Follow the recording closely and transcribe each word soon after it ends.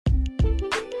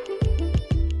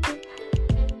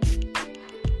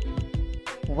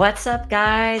What's up,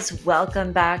 guys?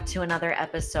 Welcome back to another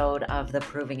episode of the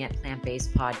Proving It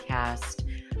Plant-Based podcast.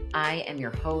 I am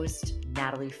your host,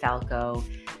 Natalie Falco,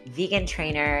 vegan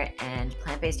trainer and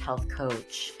plant-based health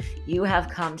coach. You have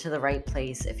come to the right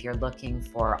place if you're looking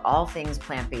for all things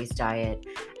plant-based diet,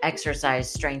 exercise,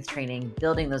 strength training,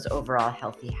 building those overall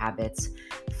healthy habits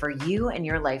for you and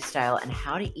your lifestyle and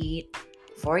how to eat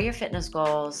for your fitness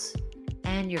goals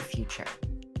and your future.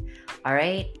 All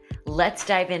right. Let's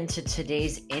dive into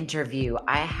today's interview.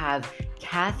 I have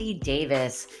Kathy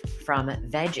Davis from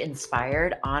Veg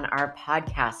Inspired on our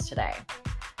podcast today.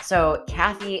 So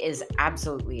Kathy is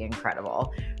absolutely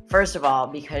incredible. First of all,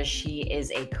 because she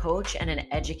is a coach and an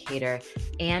educator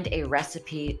and a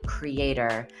recipe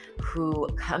creator who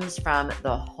comes from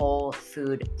the whole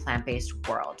food plant-based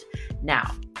world. Now,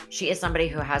 she is somebody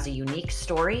who has a unique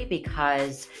story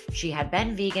because she had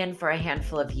been vegan for a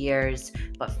handful of years,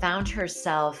 but found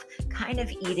herself kind of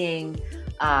eating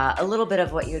a little bit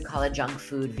of what you would call a junk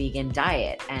food vegan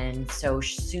diet. And so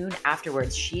soon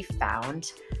afterwards, she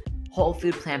found whole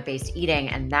food plant-based eating,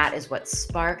 and that is what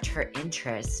sparked her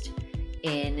interest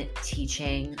in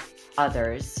teaching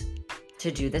others to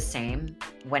do the same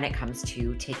when it comes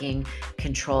to taking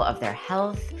control of their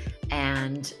health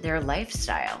and their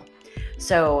lifestyle.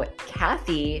 So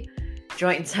Kathy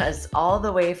joins us all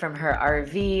the way from her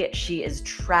RV. She is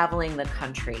traveling the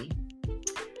country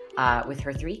with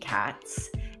her 3 cats,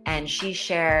 and she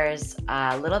shares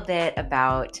a little bit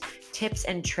about tips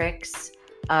and tricks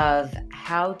of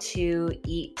how to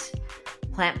eat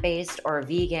plant-based or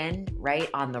vegan, right,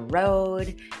 on the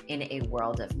road, in a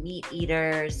world of meat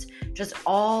eaters, just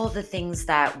all the things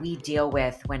that we deal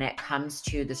with when it comes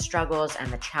to the struggles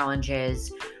and the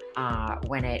challenges,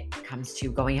 when it comes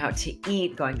to going out to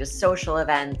eat, going to social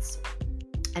events.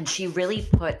 And she really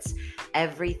puts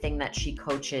everything that she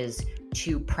coaches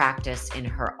to practice in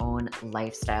her own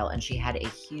lifestyle. And she had a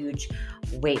huge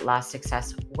weight loss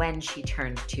success when she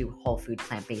turned to whole food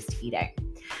plant-based eating.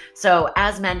 So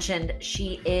as mentioned,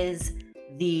 she is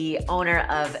the owner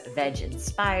of Veg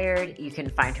Inspired. You can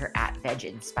find her at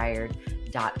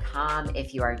veginspired.com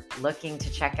if you are looking to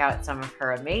check out some of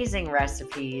her amazing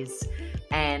recipes.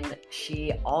 And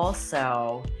she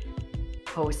also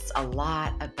posts a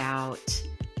lot about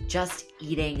just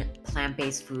eating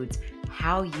plant-based foods,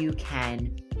 how you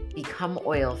can become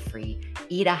oil-free,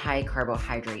 eat a high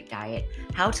carbohydrate diet,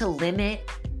 how to limit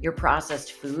your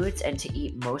processed foods and to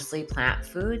eat mostly plant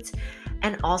foods,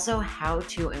 and also how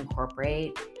to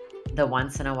incorporate the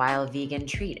once in a while vegan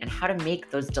treat and how to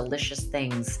make those delicious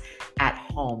things at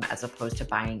home as opposed to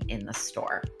buying in the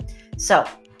store. So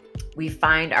we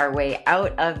find our way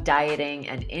out of dieting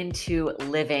and into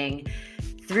living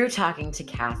through talking to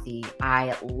Kathy.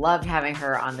 I loved having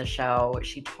her on the show.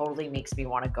 She totally makes me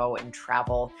want to go and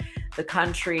travel the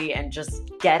country and just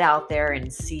get out there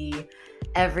and see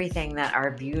everything that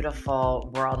our beautiful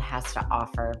world has to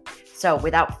offer. So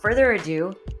without further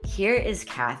ado, here is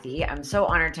Kathy. I'm so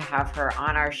honored to have her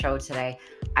on our show today.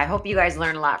 I hope you guys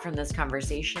learn a lot from this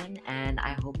conversation, and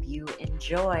I hope you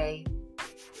enjoy.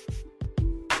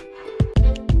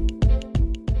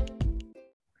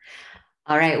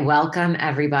 All right, welcome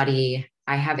everybody.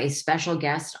 I have a special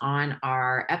guest on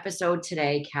our episode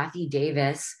today, Kathy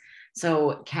Davis.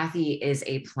 So Kathy is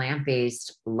a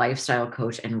plant-based lifestyle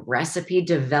coach and recipe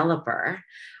developer.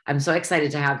 I'm so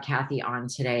excited to have Kathy on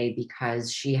today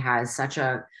because she has such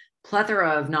a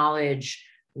plethora of knowledge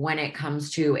when it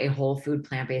comes to a whole food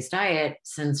plant-based diet,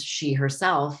 since she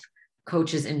herself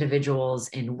coaches individuals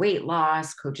in weight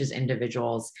loss, coaches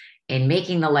individuals in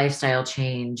making the lifestyle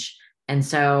change. And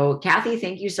so, Kathy,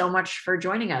 thank you so much for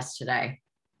joining us today.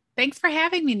 Thanks for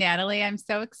having me, Natalie. I'm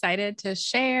so excited to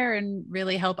share and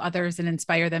really help others and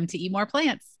inspire them to eat more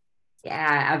plants.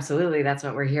 Yeah, absolutely. That's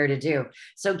what we're here to do.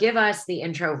 So give us the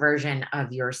intro version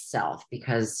of yourself,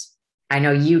 because I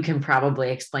know you can probably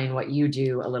explain what you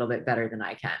do a little bit better than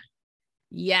I can.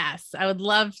 Yes, I would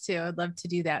love to. I'd love to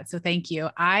do that. So thank you.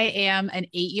 I am an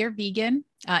 8-year vegan.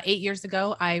 8 years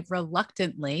ago, I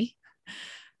reluctantly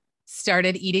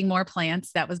started eating more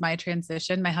plants. That was my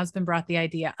transition. My husband brought the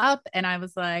idea up and I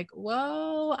was like,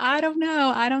 whoa, I don't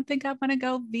know. I don't think I'm going to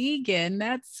go vegan.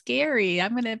 That's scary.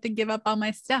 I'm going to have to give up all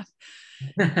my stuff.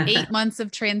 8 months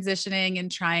of transitioning and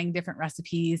trying different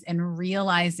recipes and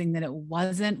realizing that it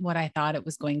wasn't what I thought it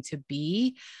was going to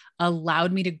be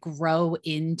allowed me to grow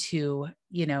into,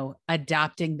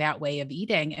 adopting that way of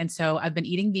eating. And so I've been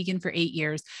eating vegan for 8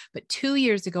 years, but 2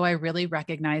 years ago, I really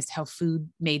recognized how food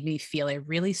made me feel. I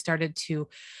really started to,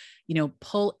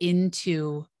 pull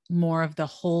into more of the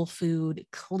whole food,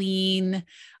 clean,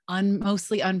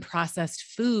 mostly unprocessed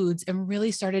foods, and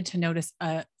really started to notice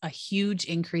a huge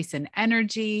increase in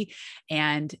energy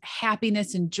and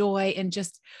happiness and joy and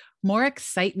just more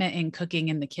excitement in cooking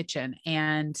in the kitchen.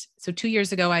 And so 2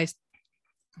 years ago, I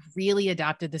really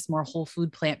adopted this more whole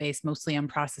food, plant-based, mostly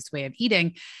unprocessed way of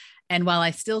eating. And while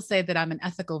I still say that I'm an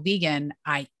ethical vegan,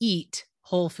 I eat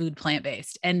whole food,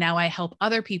 plant-based. And now I help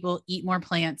other people eat more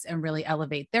plants and really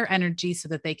elevate their energy so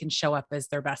that they can show up as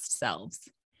their best selves.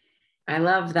 I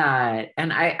love that.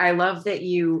 And I love that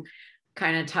you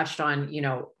kind of touched on,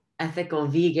 ethical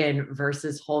vegan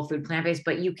versus whole food plant-based,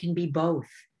 but you can be both.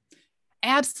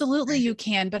 Absolutely, you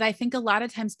can. But I think a lot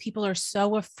of times people are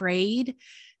so afraid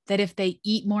that if they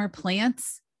eat more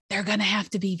plants, they're going to have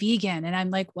to be vegan. And I'm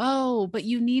like, whoa, but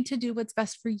you need to do what's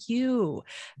best for you.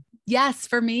 Yes,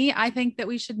 for me, I think that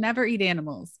we should never eat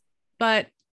animals. But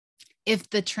if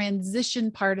the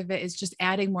transition part of it is just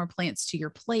adding more plants to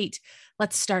your plate,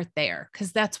 let's start there,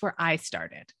 because that's where I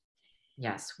started.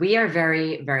 Yes, we are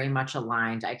very, very much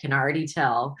aligned. I can already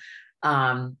tell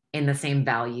in the same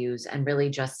values and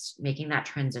really just making that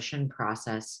transition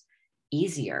process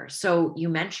easier. So you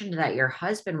mentioned that your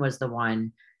husband was the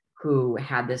one who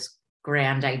had this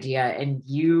grand idea and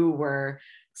you were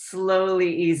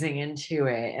slowly easing into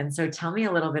it. And so tell me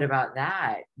a little bit about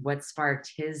that. What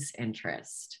sparked his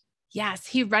interest? Yes,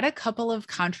 he read a couple of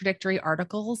contradictory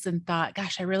articles and thought,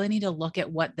 gosh, I really need to look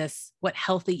at what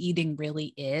healthy eating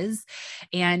really is.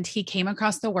 And he came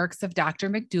across the works of Dr.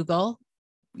 McDougall,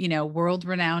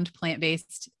 world-renowned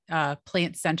plant-based,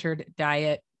 plant-centered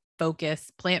diet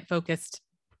plant-focused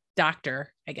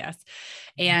doctor, I guess.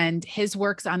 And his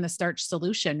works on the starch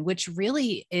solution, which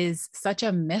really is such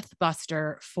a myth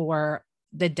buster for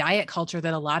the diet culture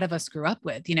that a lot of us grew up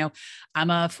with. I'm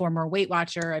a former Weight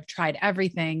Watcher. I've tried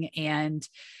everything. And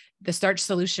the starch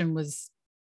solution was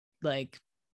like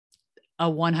a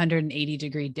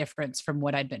 180-degree difference from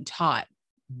what I'd been taught.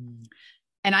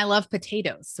 And I love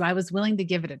potatoes. So I was willing to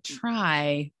give it a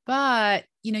try, but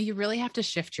you really have to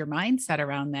shift your mindset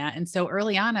around that. And so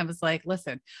early on, I was like,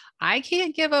 listen, I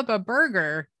can't give up a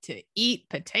burger to eat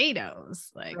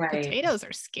potatoes. Like potatoes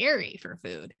are scary for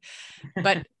food.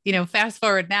 But, fast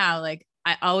forward now, like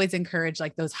I always encourage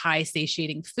like those high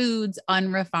satiating foods,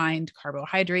 unrefined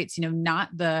carbohydrates, we're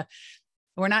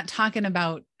not talking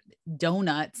about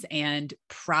donuts and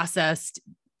processed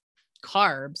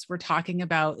carbs. We're talking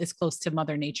about as close to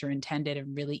Mother Nature intended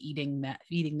and really eating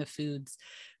the foods,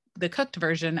 the cooked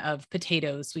version of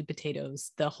potatoes, sweet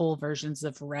potatoes, the whole versions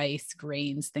of rice,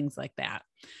 grains, things like that.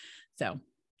 So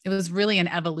it was really an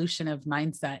evolution of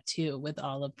mindset too, with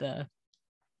all of the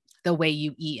way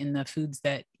you eat and the foods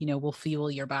that, will fuel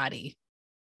your body.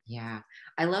 Yeah.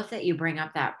 I love that you bring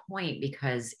up that point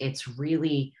because it's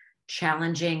really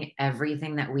challenging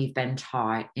everything that we've been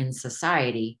taught in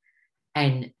society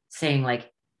and saying like,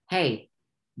 hey,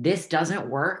 this doesn't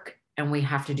work and we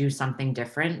have to do something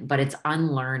different, but it's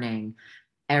unlearning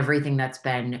everything that's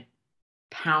been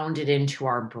pounded into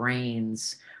our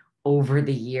brains over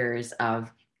the years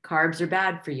of carbs are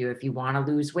bad for you. If you want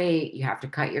to lose weight, you have to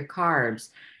cut your carbs.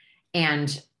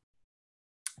 And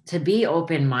to be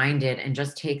open-minded and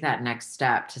just take that next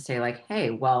step to say like, hey,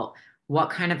 well, what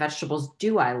kind of vegetables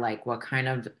do I like? What kind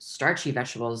of starchy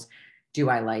vegetables do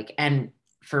I like? And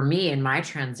for me, in my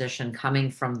transition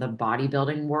coming from the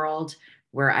bodybuilding world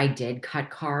where I did cut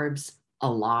carbs a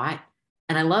lot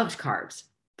and I loved carbs,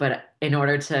 but in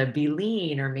order to be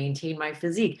lean or maintain my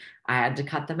physique, I had to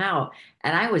cut them out.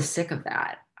 And I was sick of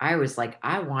that. I was like,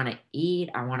 I want to eat.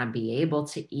 I want to be able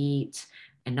to eat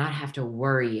and not have to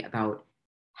worry about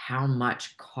how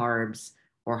much carbs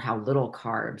or how little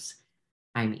carbs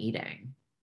I'm eating.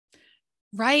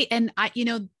 Right. And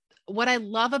what I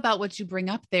love about what you bring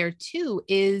up there too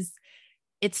is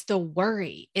it's the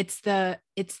worry. It's the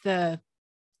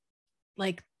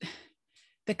like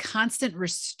the constant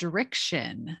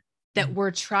restriction that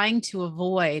we're trying to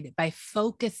avoid by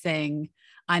focusing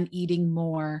on eating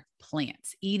more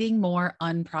plants, eating more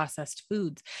unprocessed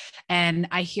foods. And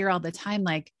I hear all the time,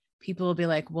 like people will be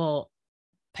like, well,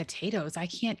 potatoes, I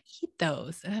can't eat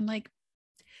those. And I'm like,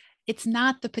 it's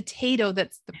not the potato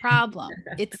that's the problem.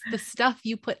 It's the stuff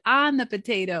you put on the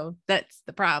potato that's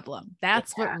the problem.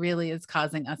 That's what really is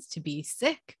causing us to be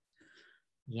sick.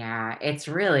 Yeah, it's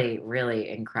really, really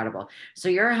incredible. So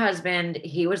your husband,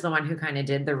 he was the one who kind of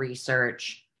did the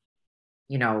research,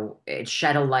 it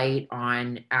shed a light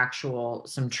on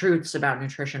some truths about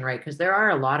nutrition, right? Because there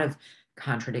are a lot of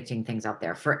contradicting things out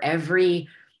there. For every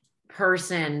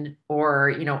person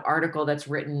or, article that's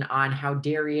written on how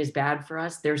dairy is bad for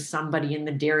us, there's somebody in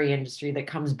the dairy industry that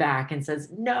comes back and says,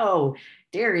 no,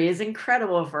 dairy is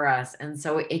incredible for us. And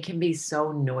so it can be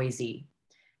so noisy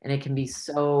and it can be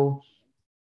so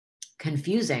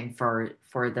confusing for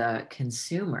the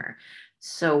consumer.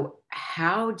 So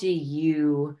how do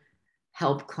you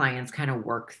help clients kind of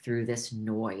work through this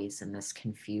noise and this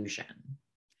confusion?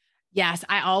 Yes,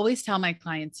 I always tell my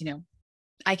clients,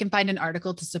 I can find an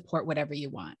article to support whatever you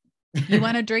want. You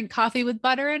want to drink coffee with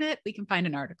butter in it? We can find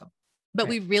an article. But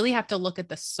we really have to look at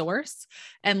the source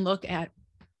and look at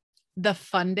the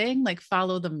funding, like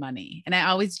follow the money. And I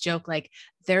always joke, like,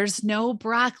 there's no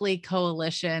broccoli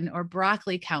coalition or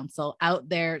broccoli council out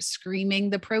there screaming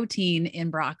the protein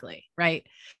in broccoli, right?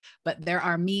 But there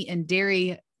are meat and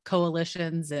dairy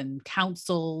coalitions and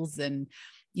councils and,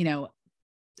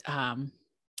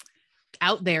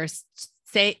 out there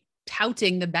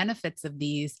touting the benefits of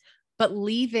these, but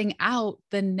leaving out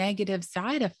the negative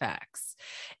side effects.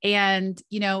 And,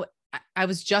 I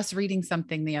was just reading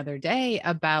something the other day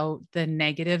about the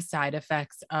negative side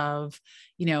effects of,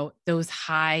 those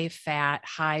high fat,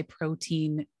 high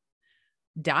protein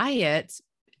diets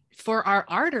for our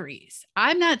arteries.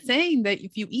 I'm not saying that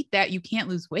if you eat that, you can't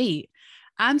lose weight.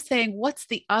 I'm saying, what's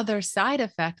the other side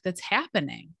effect that's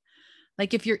happening?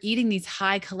 Like if you're eating these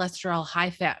high cholesterol,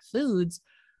 high fat foods,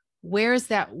 where's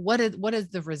that? What is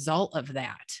the result of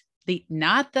that?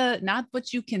 Not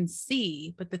what you can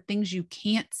see, but the things you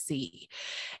can't see.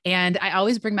 And I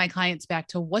always bring my clients back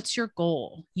to, what's your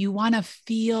goal? You want to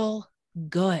feel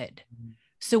good.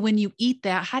 So when you eat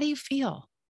that, how do you feel?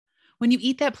 When you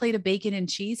eat that plate of bacon and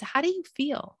cheese, how do you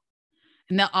feel?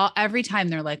 And every time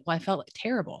they're like, well, I felt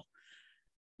terrible.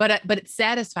 But it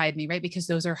satisfied me, right? Because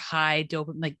those are high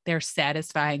dopamine, like they're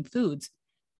satisfying foods,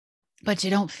 but you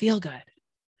don't feel good.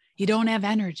 You don't have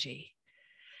energy.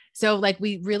 So like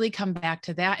we really come back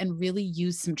to that and really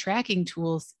use some tracking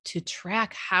tools to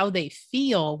track how they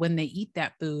feel when they eat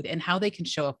that food and how they can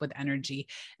show up with energy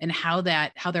and how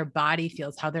their body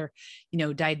feels, how their,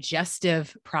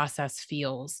 digestive process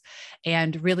feels,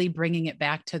 and really bringing it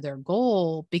back to their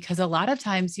goal. Because a lot of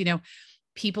times,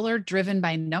 people are driven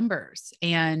by numbers.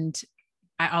 And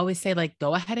I always say, like,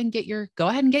 go ahead and get your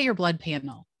blood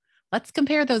panel. Let's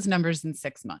compare those numbers in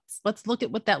 6 months. Let's look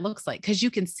at what that looks like, because you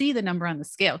can see the number on the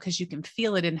scale because you can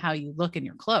feel it in how you look in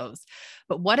your clothes.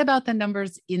 But what about the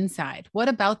numbers inside? What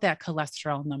about that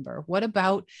cholesterol number? What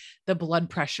about the blood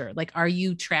pressure? Like, are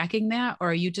you tracking that,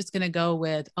 or are you just going to go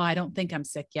with, oh, I don't think I'm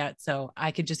sick yet, so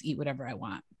I could just eat whatever I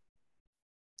want?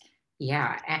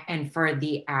 Yeah. And for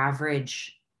the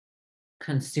average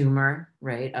consumer,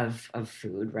 right, of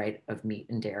food, right, of meat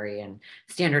and dairy and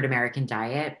standard American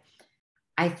diet,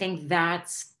 I think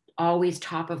that's always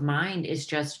top of mind, is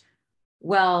just,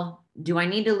 well, do I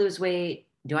need to lose weight?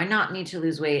 Do I not need to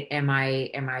lose weight? Am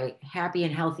I happy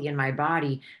and healthy in my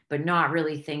body, but not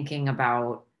really thinking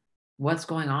about what's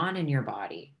going on in your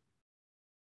body?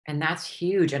 And that's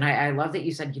huge. And I love that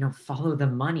you said, follow the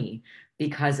money,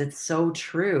 because it's so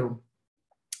true.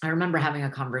 I remember having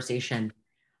a conversation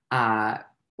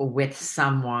with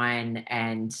someone,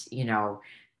 and,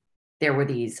 there were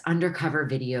these undercover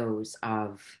videos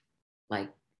of like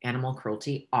animal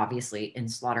cruelty, obviously in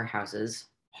slaughterhouses,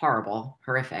 horrible,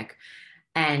 horrific.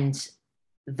 And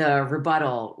the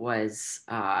rebuttal was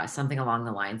something along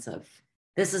the lines of,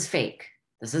 this is fake.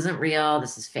 This isn't real.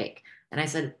 This is fake. And I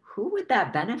said, who would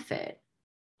that benefit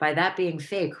by that being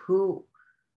fake? Who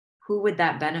would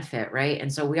that benefit? Right.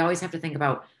 And so we always have to think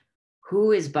about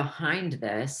who is behind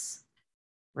this.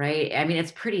 Right. I mean,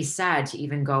 it's pretty sad to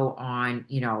even go on,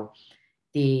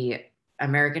 the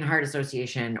American Heart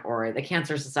Association or the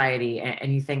Cancer Society,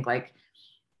 and you think, like,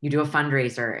 you do a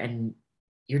fundraiser and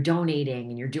you're donating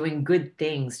and you're doing good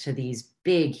things to these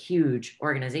big, huge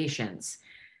organizations,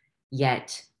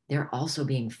 yet they're also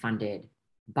being funded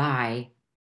by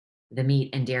the meat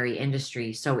and dairy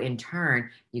industry. So in turn,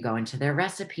 you go into their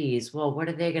recipes. Well, what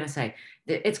are they going to say?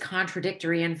 It's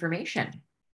contradictory information.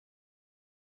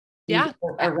 Yeah.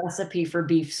 A recipe for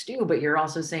beef stew, but you're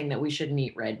also saying that we shouldn't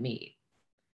eat red meat.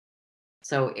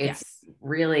 So it's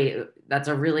really, that's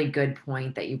a really good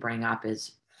point that you bring up,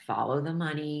 is follow the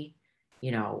money.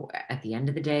 At the end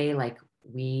of the day, like,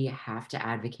 we have to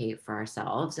advocate for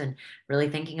ourselves and really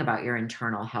thinking about your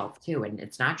internal health too. And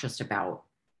it's not just about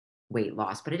weight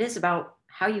loss, but it is about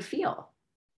how you feel.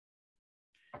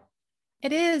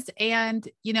 It is. And,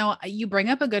 you bring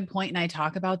up a good point, and I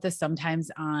talk about this sometimes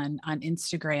on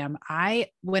Instagram.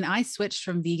 When I switched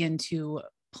from vegan to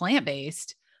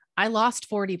plant-based, I lost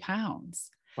 40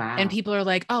 pounds. Wow. And people are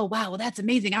like, oh, wow, well, that's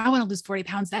amazing. I want to lose 40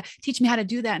 pounds. Teach me how to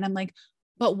do that. And I'm like,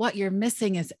 But what you're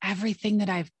missing is everything that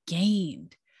I've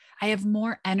gained. I have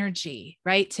more energy,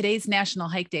 right? Today's National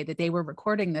Hike Day. The day we're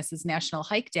recording this is National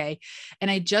Hike Day. And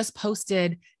I just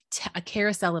posted a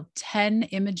carousel of 10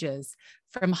 images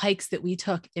from hikes that we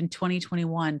took in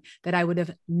 2021 that I would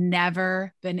have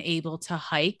never been able to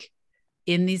hike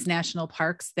in these national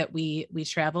parks that we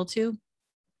travel to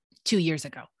 2 years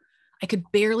ago. I could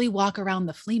barely walk around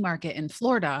the flea market in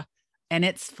Florida and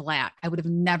it's flat. I would have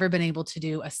never been able to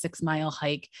do a 6-mile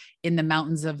hike in the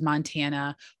mountains of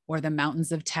Montana or the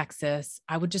mountains of Texas.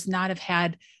 I would just not have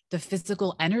had the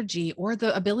physical energy or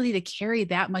the ability to carry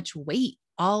that much weight,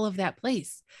 all of that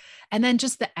place. And then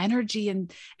just the energy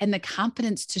and the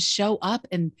confidence to show up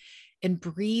and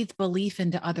breathe belief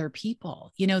into other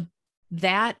people. You know,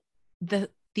 that the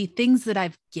things that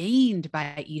I've gained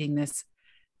by eating this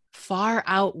far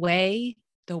outweigh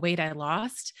the weight I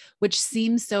lost, which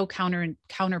seems so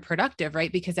counterproductive,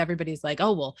 right? Because everybody's like,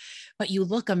 oh, well, but you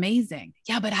look amazing.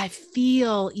 Yeah, but I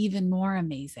feel even more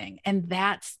amazing. And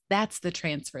that's the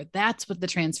transfer. That's what the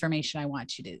transformation I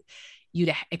want you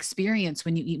to experience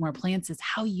when you eat more plants is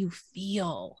how you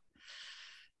feel.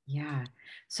 Yeah.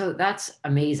 So that's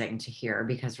amazing to hear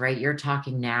because, right, you're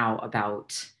talking now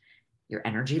about your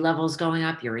energy levels going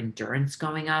up, your endurance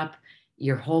going up,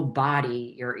 your whole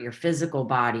body, your physical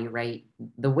body, right?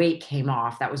 The weight came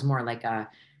off. That was more like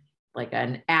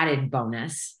an added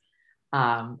bonus.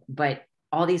 But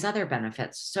all these other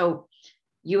benefits. So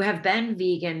you have been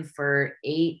vegan for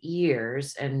 8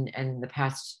 years and the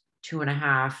past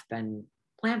 2.5 been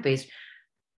plant-based.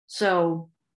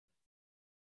 So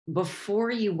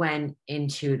before you went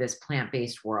into this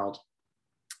plant-based world,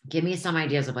 give me some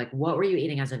ideas of like, what were you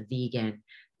eating as a vegan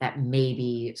that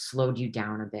maybe slowed you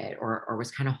down a bit or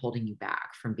was kind of holding you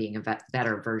back from being a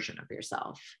better version of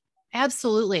yourself?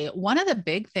 Absolutely. One of the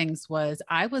big things was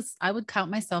I would count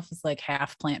myself as like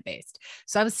half plant-based.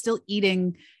 So I was still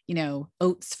eating, you know,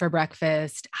 oats for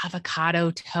breakfast, avocado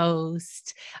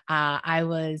toast. I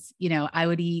was, you know, I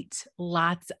would eat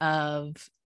lots of,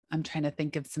 I'm trying to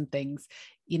think of some things,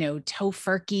 you know,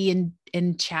 tofurkey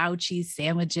and chow cheese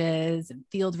sandwiches and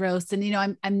field roasts. And, you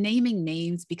know, I'm naming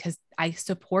names because I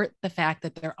support the fact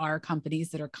that there are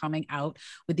companies that are coming out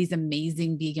with these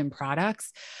amazing vegan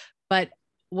products. But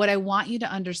what I want you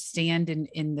to understand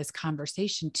in this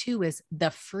conversation too is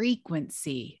the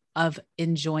frequency of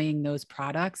enjoying those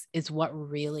products is what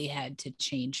really had to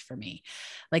change for me.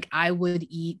 Like I would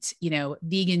eat, you know,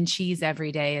 vegan cheese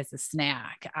every day as a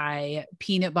snack. I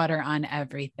peanut butter on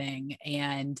everything,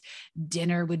 and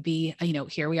dinner would be, you know,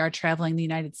 here we are traveling the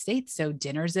United States. So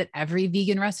dinner's at every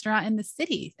vegan restaurant in the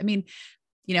city. I mean,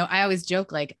 you know, I always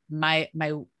joke like my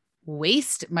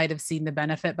waist might have seen the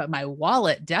benefit, but my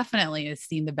wallet definitely has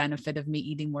seen the benefit of me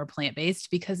eating more plant-based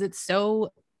because it's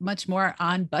so much more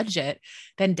on budget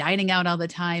than dining out all the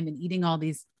time and eating all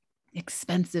these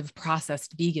expensive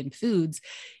processed vegan foods.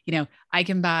 You know, I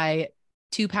can buy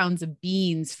 2 pounds of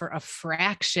beans for a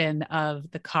fraction of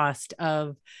the cost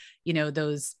of, you know,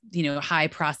 those, you know, high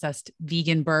processed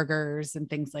vegan burgers and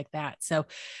things like that. So,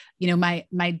 you know,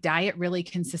 my diet really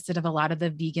consisted of a lot of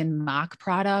the vegan mock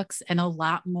products and a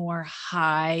lot more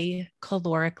high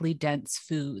calorically dense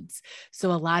foods.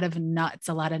 So a lot of nuts,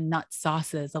 a lot of nut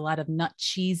sauces, a lot of nut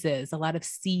cheeses, a lot of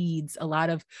seeds, a lot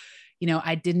of, you know,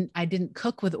 I didn't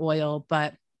cook with oil,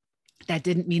 but that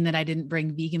didn't mean that I didn't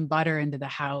bring vegan butter into the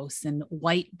house and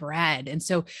white bread. And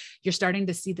so you're starting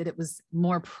to see that it was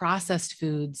more processed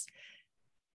foods,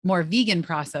 more vegan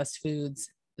processed foods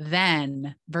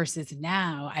then versus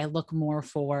now. I look more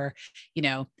for, you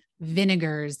know,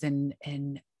 vinegars and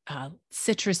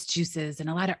citrus juices and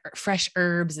a lot of fresh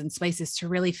herbs and spices to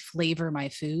really flavor my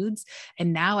foods.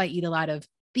 And now I eat a lot of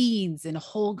beans and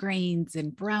whole grains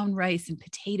and brown rice and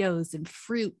potatoes and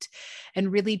fruit,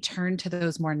 and really turn to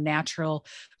those more natural,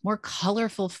 more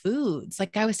colorful foods.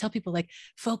 Like I always tell people, like,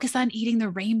 focus on eating the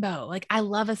rainbow. Like I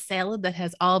love a salad that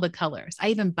has all the colors. I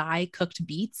even buy cooked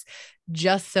beets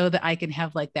just so that I can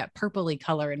have like that purpley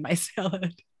color in my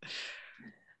salad.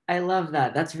 I love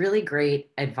that. That's really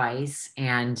great advice.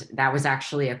 And that was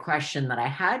actually a question that I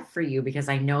had for you because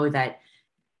I know that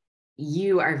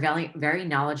you are very, very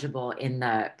knowledgeable in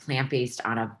the plant-based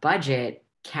on a budget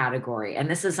category. And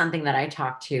this is something that I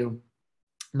talk to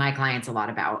my clients a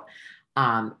lot about.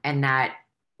 And that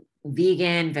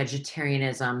vegan,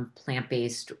 vegetarianism,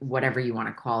 plant-based, whatever you want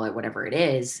to call it, whatever it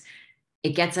is,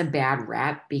 it gets a bad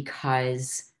rep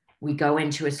because we go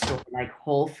into a store like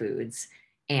Whole Foods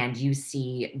and you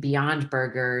see Beyond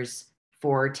Burgers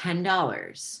for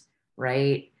 $10,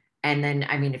 right? And then,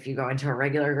 I mean, if you go into a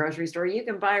regular grocery store, you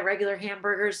can buy regular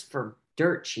hamburgers for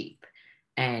dirt cheap.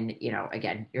 And, you know,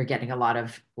 again, you're getting a lot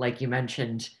of, like you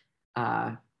mentioned,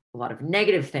 a lot of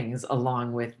negative things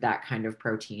along with that kind of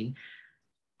protein.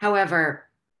 However,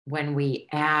 when we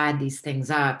add these things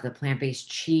up, the plant-based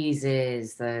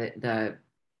cheeses, the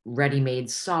ready-made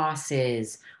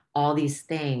sauces, all these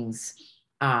things,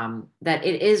 that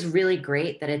it is really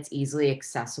great that it's easily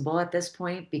accessible at this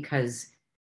point because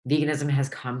veganism has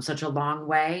come such a long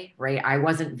way, right? I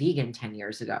wasn't vegan 10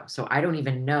 years ago, so I don't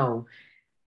even know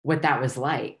what that was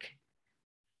like.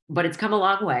 But it's come a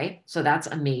long way, so that's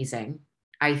amazing.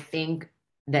 I think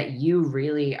that you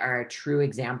really are a true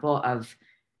example of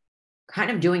kind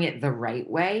of doing it the right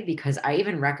way because I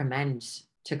even recommend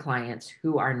to clients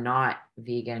who are not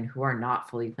vegan, who are not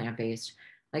fully plant-based,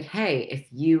 like, hey, if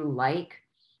you like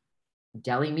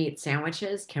deli meat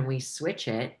sandwiches, can we switch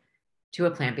it to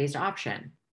a plant-based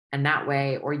option? And that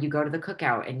way, or you go to the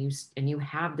cookout and you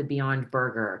have the Beyond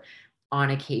Burger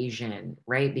on occasion,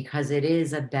 right? Because it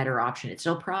is a better option. It's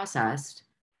still processed,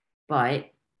 but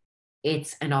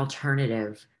it's an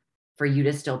alternative for you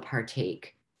to still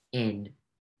partake in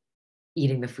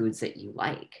eating the foods that you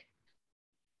like.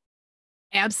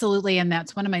 Absolutely. And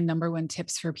that's one of my number one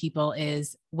tips for people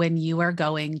is when you are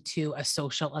going to a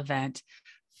social event,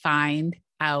 find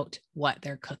out what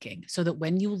they're cooking so that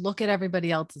when you look at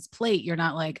everybody else's plate, you're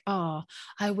not like, oh,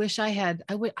 I wish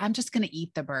I'm just going to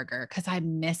eat the burger because I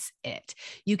miss it.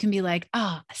 You can be like,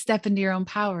 oh, step into your own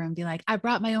power and be like, I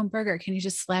brought my own burger. Can you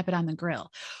just slap it on the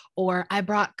grill? Or I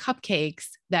brought cupcakes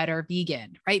that are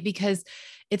vegan, right? Because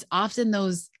it's often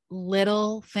those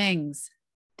little things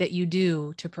that you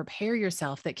do to prepare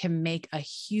yourself that can make a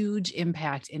huge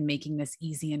impact in making this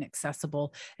easy and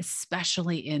accessible,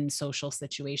 especially in social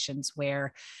situations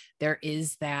where there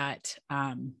is that,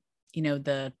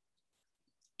 the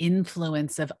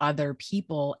influence of other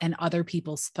people and other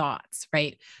people's thoughts,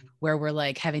 right? Where we're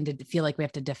like having to feel like we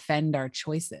have to defend our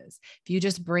choices. If you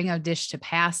just bring a dish to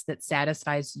pass that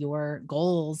satisfies your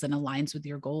goals and aligns with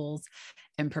your goals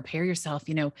and prepare yourself,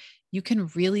 you can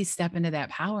really step into that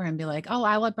power and be like, oh,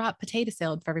 I brought potato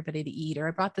salad for everybody to eat, or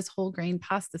I brought this whole grain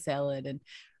pasta salad, and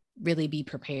really be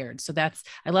prepared. So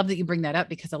I love that you bring that up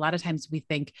because a lot of times we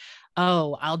think,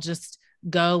 oh, I'll just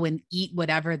go and eat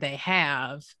whatever they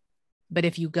have. But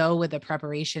if you go with a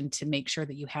preparation to make sure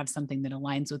that you have something that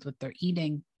aligns with what they're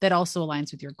eating, that also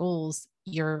aligns with your goals,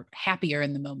 you're happier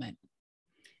in the moment.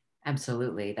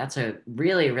 Absolutely. That's a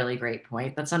really, really great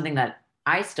point. That's something that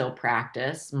I still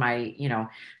practice.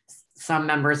 Some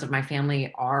members of my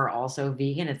family are also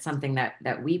vegan. It's something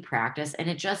that we practice, and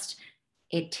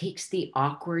it takes the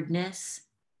awkwardness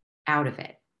out of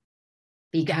it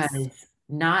because Yes.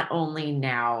 not only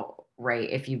now, right,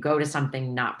 if you go to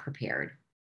something not prepared,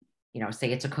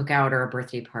 say it's a cookout or a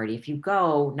birthday party, if you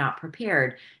go not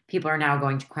prepared, people are now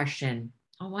going to question,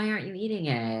 oh, why aren't you eating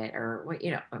it? Or what,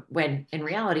 when in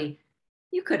reality,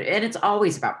 you could, and it's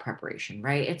always about preparation,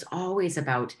 right? It's always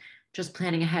about just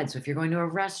planning ahead. So if you're going to a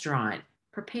restaurant,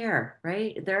 prepare,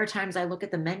 right? There are times I look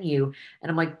at the menu and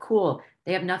I'm like, cool,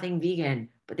 they have nothing vegan,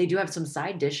 but they do have some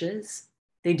side dishes.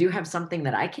 They do have something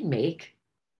that I can make,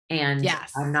 and I'm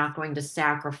Yes. not going to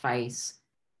sacrifice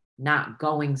not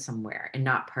going somewhere and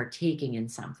not partaking in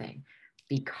something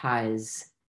because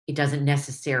it doesn't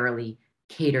necessarily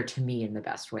cater to me in the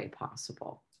best way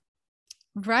possible.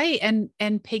 Right. And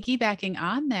piggybacking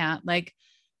on that, like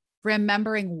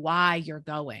remembering why you're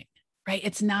going, right?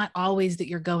 It's not always that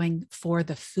you're going for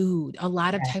the food. A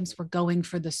lot of times we're going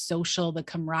for the social, the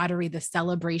camaraderie, the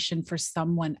celebration for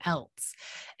someone else.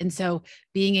 And so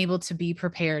being able to be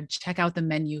prepared, check out the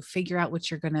menu, figure out what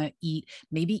you're going to eat,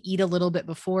 maybe eat a little bit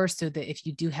before so that if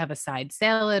you do have a side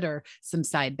salad or some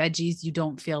side veggies, you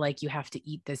don't feel like you have to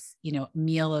eat this,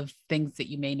 meal of things that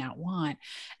you may not want.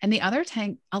 And the other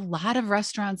thing, a lot of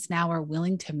restaurants now are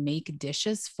willing to make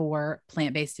dishes for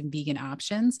plant-based and vegan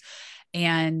options.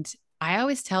 And I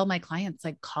always tell my clients,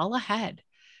 like, call ahead.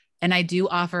 And I do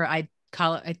offer, I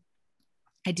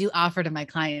do offer to my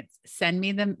clients, send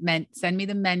me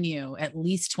the menu at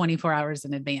least 24 hours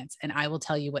in advance. And I will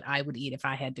tell you what I would eat if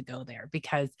I had to go there,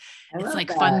 because I it's love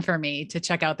like fun that. for me to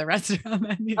check out the restaurant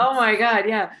menus. Oh my God.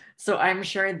 Yeah. So I'm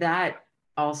sure that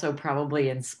also probably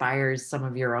inspires some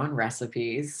of your own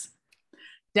recipes.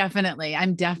 Definitely.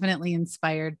 I'm definitely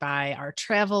inspired by our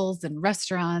travels and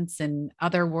restaurants and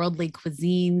other worldly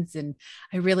cuisines. And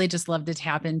I really just love to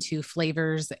tap into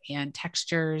flavors and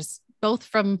textures, both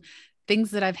from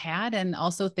things that I've had and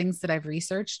also things that I've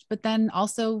researched, but then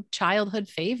also childhood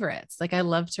favorites. Like I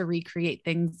love to recreate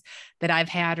things that I've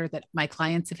had or that my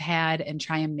clients have had and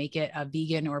try and make it a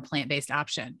vegan or plant-based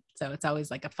option. So it's always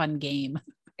like a fun game.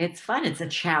 It's fun. It's a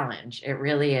challenge. It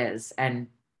really is. And,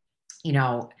 you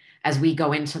know, as we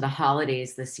go into the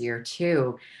holidays this year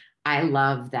too, I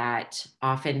love that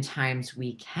oftentimes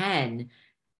we can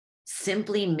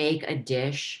simply make a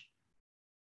dish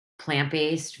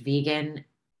plant-based, vegan,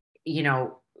 you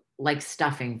know, like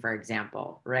stuffing, for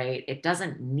example, right? It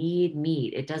doesn't need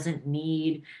meat. It doesn't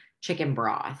need chicken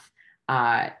broth.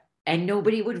 Uh, and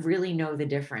nobody would really know the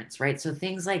difference, right? So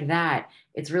things like that,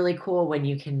 it's really cool when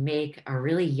you can make a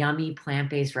really yummy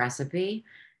plant-based recipe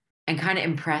and kind of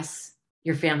impress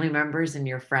your family members and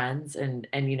your friends. And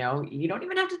you don't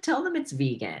even have to tell them it's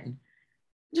vegan.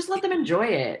 Just let them enjoy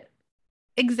it.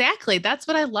 Exactly. That's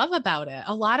what I love about it.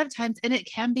 A lot of times, and it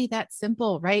can be that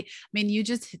simple, right? I mean, you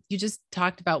just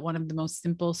talked about one of the most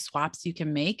simple swaps you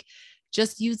can make.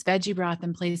 Just use veggie broth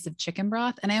in place of chicken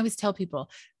broth. And I always tell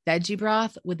people veggie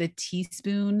broth with a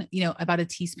teaspoon, about a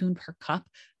teaspoon per cup,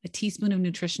 a teaspoon of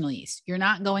nutritional yeast. You're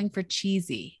not going for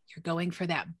cheesy. You're going for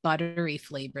that buttery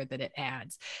flavor that it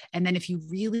adds. And then if you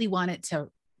really want it to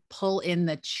pull in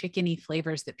the chickeny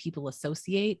flavors that people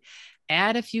associate,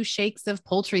 add a few shakes of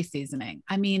poultry seasoning.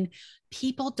 I mean,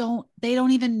 they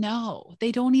don't even know.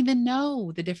 They don't even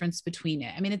know the difference between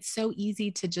it. I mean, it's so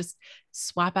easy to just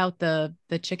swap out the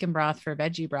chicken broth for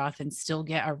veggie broth and still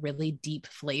get a really deep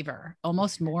flavor,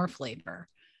 almost more flavor.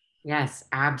 Yes,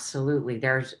 absolutely.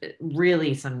 There's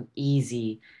really some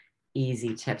easy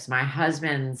tips. My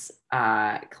husband's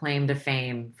claim to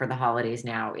fame for the holidays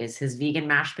now is his vegan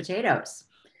mashed potatoes.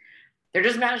 They're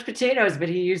just mashed potatoes, but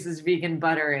he uses vegan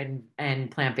butter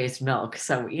and plant-based milk.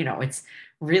 So, it's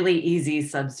really easy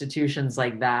substitutions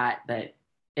like that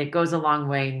it goes a long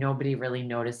way. Nobody really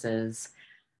notices,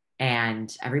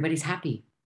 and everybody's happy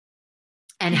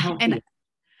and And healthy.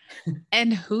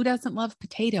 and who doesn't love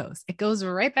potatoes? It goes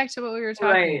right back to what we were talking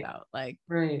Right, about. Like,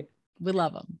 right. we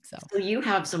love them. So So you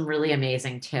have some really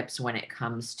amazing tips when it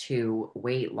comes to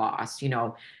weight loss.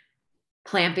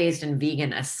 Plant-based and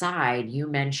vegan aside, you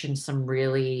mentioned some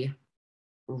really,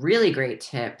 really great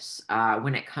tips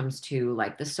when it comes to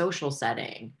like the social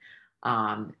setting,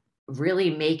 really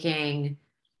making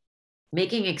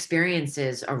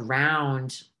experiences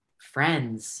around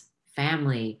friends,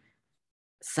 family,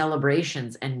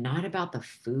 celebrations, and not about the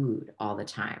food all the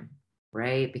time,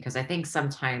 right? Because I think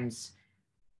sometimes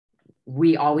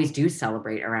we always do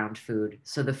celebrate around food.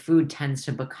 So the food tends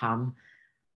to become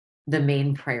the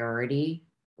main priority,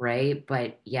 right?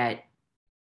 But yet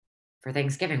for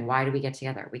Thanksgiving, why do we get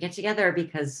together? We get together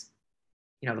because,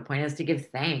 the point is to give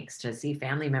thanks, to see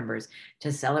family members,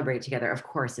 to celebrate together. Of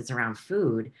course, it's around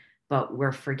food, but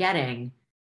we're forgetting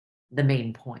the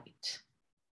main point.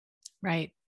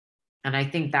 right. And I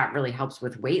think that really helps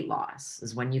with weight loss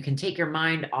is when you can take your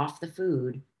mind off the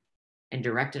food and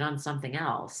direct it on something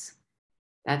else.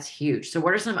 That's huge. So,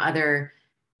 what are some other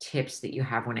tips that you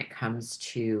have when it comes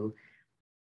to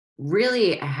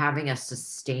really having a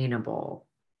sustainable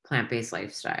plant-based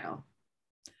lifestyle?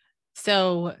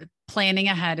 So planning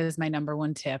ahead is my number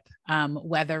one tip.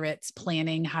 Whether it's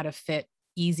planning how to fit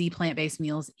easy plant-based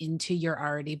meals into your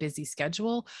already busy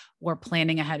schedule, or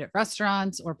planning ahead at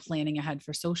restaurants, or planning ahead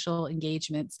for social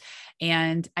engagements.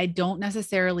 And I don't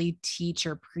necessarily teach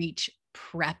or preach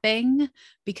prepping,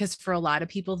 because for a lot of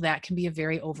people that can be a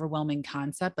very overwhelming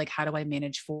concept. Like, how do I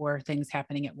manage four things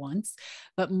happening at once?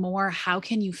 But more, how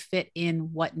can you fit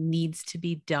in what needs to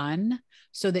be done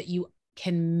so that you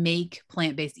can make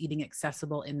plant-based eating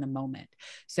accessible in the moment?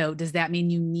 So does that mean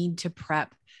you need to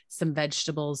prep some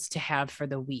vegetables to have for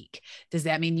the week? Does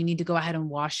that mean you need to go ahead and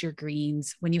wash your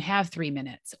greens when you have 3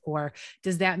 minutes? Or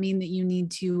does that mean that you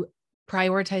need to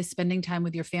prioritize spending time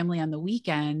with your family on the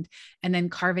weekend and then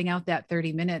carving out that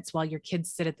 30 minutes while your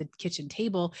kids sit at the kitchen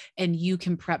table and you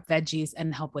can prep veggies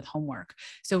and help with homework?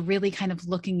 So really kind of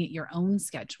looking at your own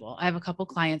schedule. I have a couple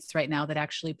clients right now that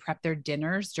actually prep their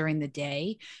dinners during the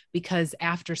day, because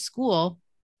after school,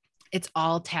 it's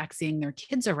all taxing their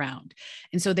kids around.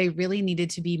 And so they really needed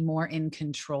to be more in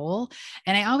control.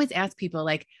 And I always ask people,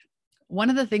 like, one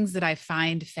of the things that I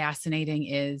find fascinating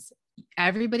is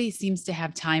everybody seems to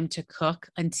have time to cook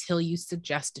until you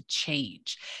suggest a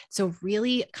change. So,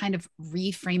 really kind of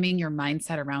reframing your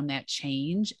mindset around that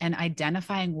change and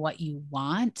identifying what you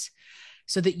want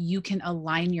so that you can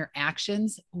align your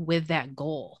actions with that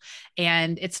goal.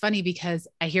 And it's funny because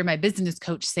I hear my business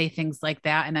coach say things like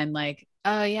that, and I'm like,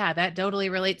 oh, yeah, that totally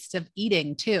relates to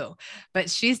eating too. But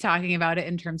she's talking about it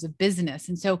in terms of business.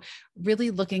 And so, really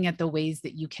looking at the ways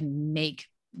that you can make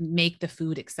the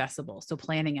food accessible. So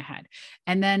planning ahead.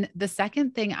 And then the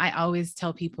second thing I always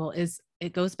tell people is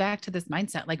it goes back to this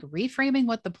mindset, like reframing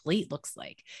what the plate looks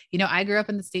like. I grew up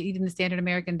in the state eating the standard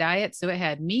American diet. So it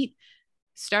had meat,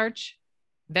 starch,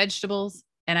 vegetables,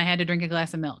 and I had to drink a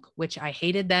glass of milk, which I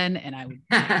hated then. And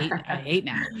I hate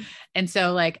now. And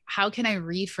so like, how can I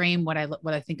reframe what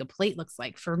I think a plate looks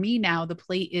like? For me now, the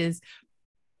plate is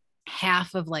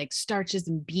half of like starches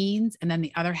and beans, and then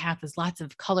the other half is lots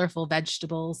of colorful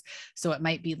vegetables. So it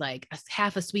might be like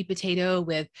half a sweet potato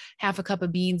with half a cup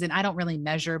of beans, and I don't really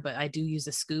measure, but I do use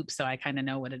a scoop, so I kind of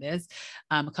know what it is.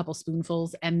 A couple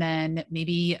spoonfuls, and then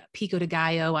maybe pico de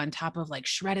gallo on top of like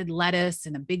shredded lettuce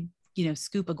and a big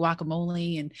scoop of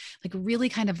guacamole, and like really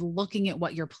kind of looking at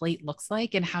what your plate looks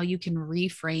like and how you can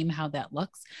reframe how that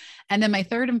looks. And then my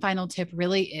third and final tip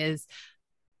really is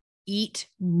eat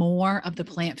more of the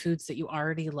plant foods that you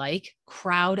already like,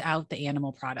 crowd out the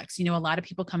animal products. A lot of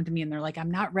people come to me and they're like, I'm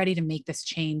not ready to make this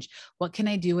change. What can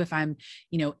I do if I'm,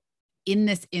 in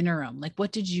this interim? Like,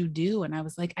 what did you do? And I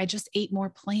was like, I just ate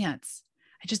more plants.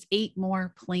 I just ate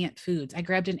more plant foods. I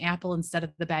grabbed an apple instead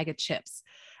of the bag of chips.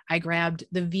 I grabbed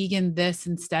the vegan this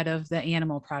instead of the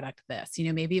animal product this.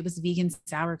 Maybe it was vegan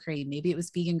sour cream. Maybe it was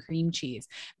vegan cream cheese.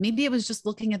 Maybe it was just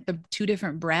looking at the two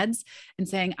different breads and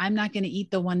saying, I'm not going to eat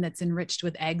the one that's enriched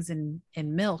with eggs and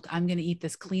milk. I'm going to eat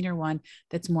this cleaner one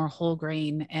that's more whole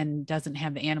grain and doesn't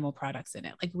have the animal products in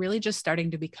it. Like really just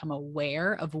starting to become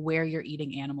aware of where you're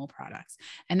eating animal products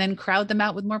and then crowd them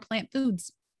out with more plant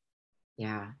foods.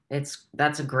 Yeah,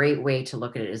 that's a great way to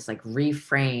look at it, is like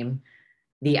reframe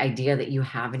the idea that you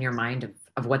have in your mind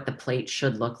of what the plate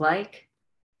should look like.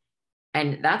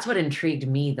 And that's what intrigued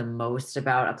me the most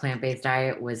about a plant-based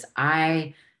diet. Was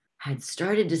I had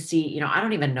started to see, I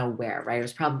don't even know where, right? It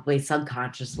was probably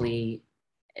subconsciously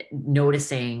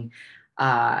noticing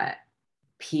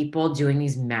people doing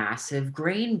these massive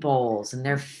grain bowls, and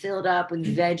they're filled up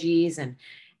with veggies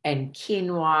and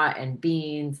quinoa and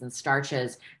beans and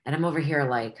starches. And I'm over here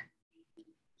like,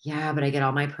 yeah, but I get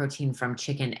all my protein from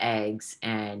chicken, eggs,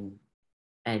 and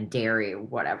dairy,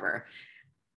 whatever.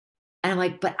 And I'm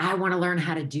like, but I want to learn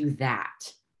how to do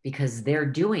that because they're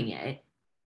doing it.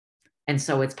 And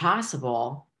so it's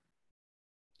possible.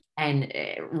 And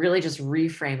really just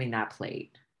reframing that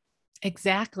plate.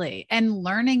 Exactly. And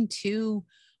learning too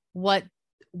what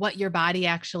your body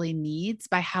actually needs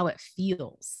by how it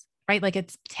feels, right? Like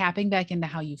it's tapping back into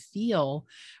how you feel,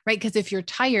 right? Because if you're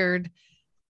tired,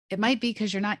 it might be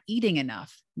because you're not eating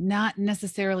enough, not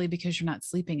necessarily because you're not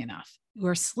sleeping enough.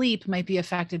 Your sleep might be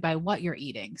affected by what you're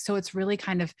eating. So it's really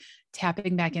kind of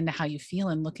tapping back into how you feel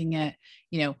and looking at,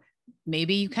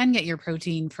 maybe you can get your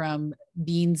protein from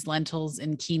beans, lentils,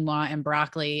 and quinoa and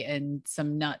broccoli and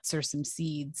some nuts or some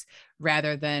seeds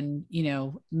rather than,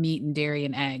 meat and dairy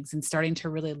and eggs, and starting to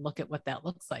really look at what that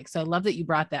looks like. So I love that you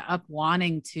brought that up,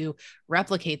 wanting to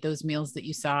replicate those meals that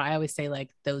you saw. I always say like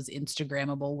those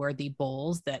Instagrammable worthy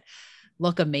bowls that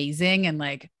look amazing. And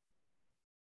like,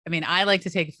 I like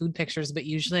to take food pictures, but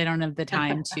usually I don't have the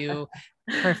time to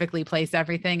perfectly place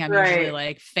everything. I'm usually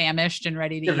like famished and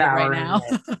ready to eat right now.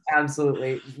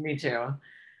 Absolutely. Me too.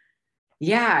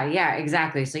 Yeah,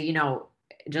 exactly. So,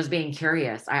 just being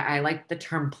curious. I like the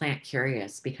term plant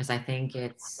curious because I think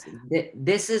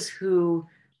this is who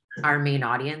our main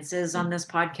audience is on this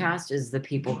podcast, is the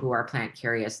people who are plant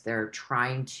curious. They're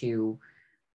trying to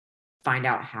find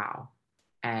out how,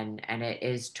 and it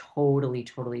is totally,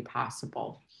 totally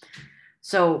possible.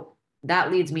 So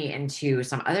that leads me into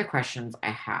some other questions I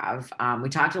have. We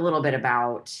talked a little bit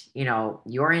about,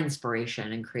 your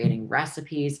inspiration in creating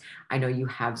recipes. I know you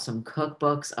have some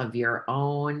cookbooks of your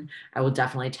own. I will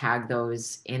definitely tag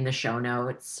those in the show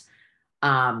notes.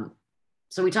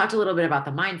 So we talked a little bit about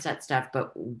the mindset stuff,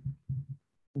 but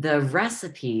the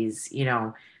recipes,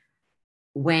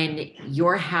 when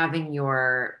you're having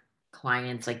your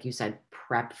clients, like you said,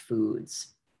 prep foods,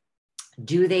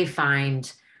 do they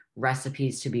find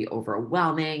recipes to be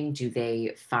overwhelming? Do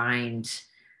they find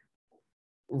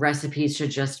recipes to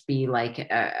just be like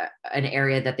an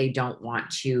area that they don't want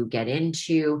to get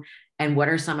into? And what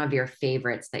are some of your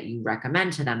favorites that you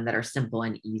recommend to them that are simple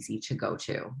and easy to go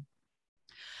to?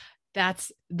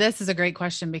 This is a great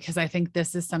question, because I think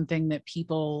this is something that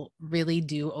people really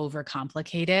do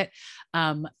overcomplicate it.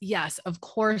 Yes, of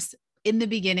course, in the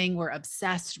beginning, we're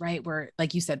obsessed, right? We're,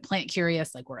 like you said, plant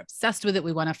curious, like we're obsessed with it.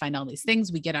 We want to find all these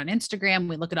things. We get on Instagram,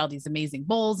 we look at all these amazing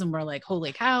bowls and we're like,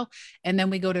 holy cow. And then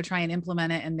we go to try and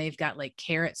implement it, and they've got like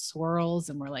carrot swirls.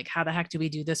 And we're like, how the heck do we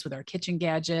do this with our kitchen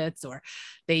gadgets? Or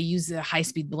they use a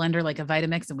high-speed blender like a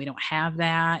Vitamix and we don't have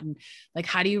that. And like,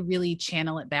 how do you really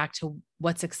channel it back to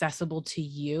what's accessible to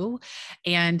you.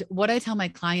 And what I tell my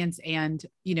clients, and,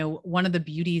 one of the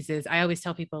beauties is I always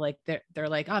tell people, like, they're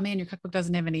like, oh man, your cookbook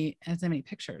doesn't have any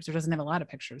pictures, or doesn't have a lot of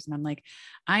pictures. And I'm like,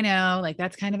 I know, like,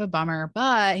 that's kind of a bummer,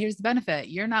 but here's the benefit.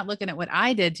 You're not looking at what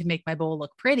I did to make my bowl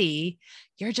look pretty.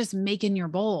 You're just making your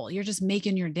bowl. You're just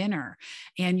making your dinner,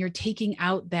 and you're taking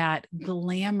out that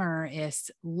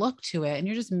glamorous look to it, and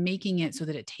you're just making it so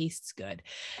that it tastes good.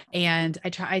 And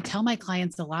I tell my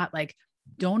clients a lot, like,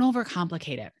 don't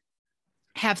overcomplicate it.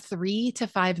 Have 3 to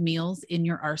 5 meals in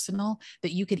your arsenal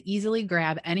that you could easily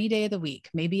grab any day of the week.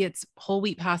 Maybe it's whole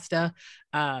wheat pasta,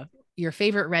 your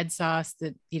favorite red sauce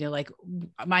that, like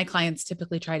my clients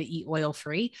typically try to eat oil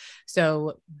free.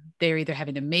 So they're either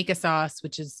having to make a sauce,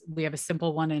 which is, we have a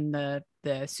simple one in the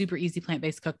super easy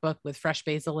plant-based cookbook with fresh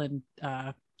basil and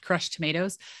crushed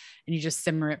tomatoes. And you just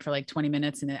simmer it for like 20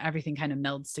 minutes and everything kind of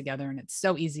melds together, and it's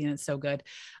so easy and it's so good.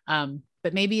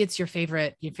 But maybe it's your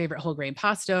favorite whole grain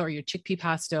pasta, or your chickpea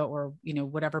pasta, or,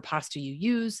 whatever pasta you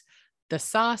use. The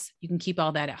sauce, you can keep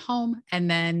all that at home, and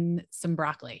then some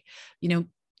broccoli,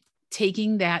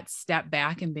 taking that step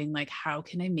back and being like, how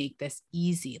can I make this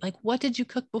easy? Like, what did you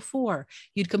cook before?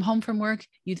 You'd come home from work,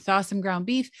 you'd thaw some ground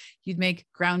beef, you'd make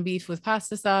ground beef with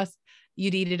pasta sauce,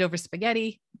 you'd eat it over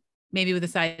spaghetti, maybe with a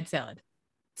side salad.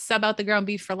 Sub out the ground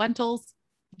beef for lentils,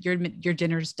 your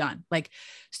dinner's done. Like,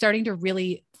 starting to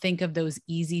really think of those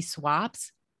easy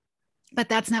swaps. But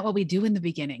that's not what we do in the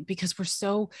beginning, because we're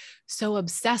so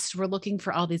obsessed. We're looking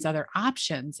for all these other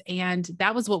options. And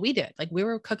that was what we did. Like, we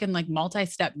were cooking like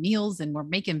multi-step meals, and we're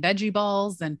making veggie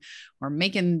balls, and we're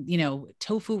making,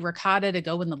 tofu ricotta to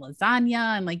go in the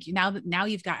lasagna. And like, now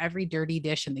you've got every dirty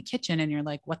dish in the kitchen, and you're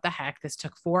like, what the heck? This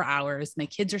took 4 hours. My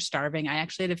kids are starving. I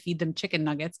actually had to feed them chicken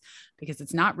nuggets because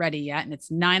it's not ready yet. And it's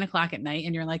 9:00 at night.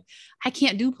 And you're like, I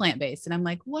can't do plant-based. And I'm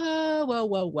like, whoa, whoa,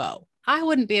 whoa, whoa. I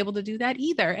wouldn't be able to do that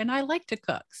either. And I like to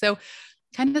cook. So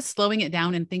kind of slowing it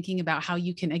down and thinking about how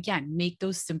you can, again, make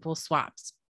those simple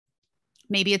swaps.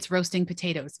 Maybe it's roasting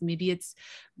potatoes. Maybe it's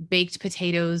baked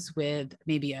potatoes with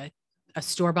maybe a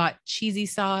store-bought cheesy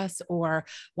sauce. Or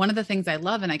one of the things I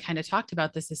love, and I kind of talked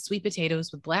about this, is sweet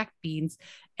potatoes with black beans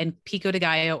and pico de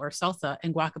gallo or salsa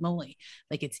and guacamole.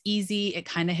 Like, it's easy. It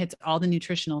kind of hits all the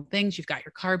nutritional things. You've got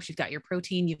your carbs, you've got your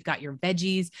protein, you've got your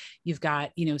veggies, you've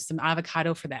got, some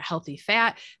avocado for that healthy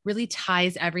fat, really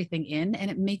ties everything in,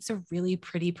 and it makes a really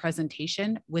pretty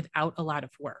presentation without a lot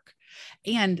of work.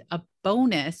 And a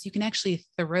bonus, you can actually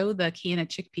throw the can of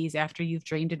chickpeas after you've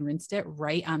drained and rinsed it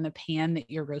right on the pan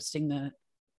that you're roasting the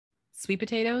sweet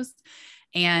potatoes,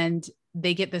 and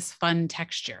they get this fun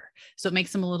texture. So it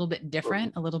makes them a little bit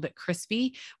different, a little bit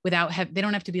crispy, they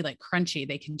don't have to be like crunchy.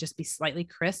 They can just be slightly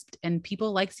crisped, and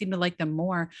people seem to like them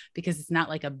more because it's not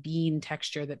like a bean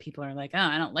texture that people are like, oh,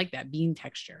 I don't like that bean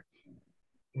texture.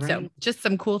 Right. So just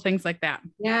some cool things like that.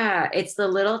 Yeah. It's the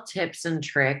little tips and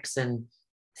tricks and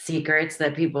secrets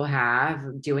that people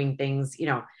have doing things.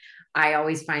 I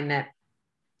always find that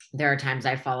there are times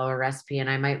I follow a recipe and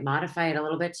I might modify it a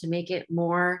little bit to make it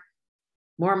more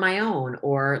my own,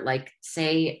 or like,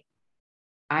 say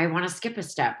I want to skip a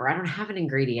step, or I don't have an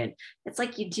ingredient. It's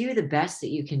like, you do the best that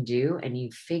you can do and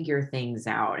you figure things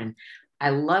out. And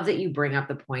I love that you bring up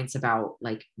the points about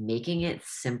like making it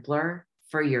simpler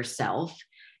for yourself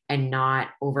and not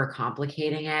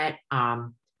overcomplicating it.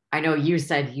 I know you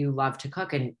said you love to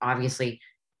cook, and obviously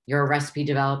you're a recipe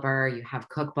developer, you have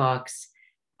cookbooks.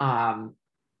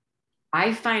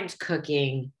 I find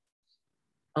cooking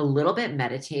a little bit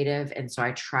meditative. And so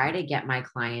I try to get my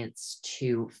clients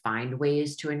to find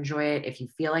ways to enjoy it. If you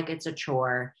feel like it's a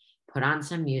chore, put on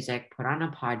some music, put on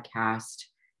a podcast,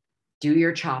 do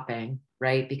your chopping,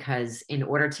 right? Because in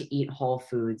order to eat whole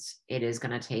foods, it is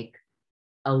going to take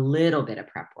a little bit of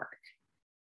prep work.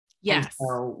 Yes. And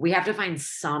so we have to find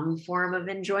some form of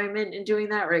enjoyment in doing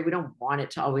that, right? We don't want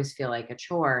it to always feel like a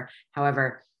chore.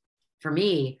 However, for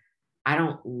me, I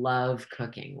don't love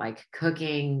cooking. Like,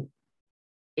 cooking,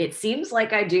 it seems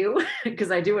like I do because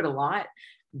I do it a lot,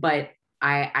 but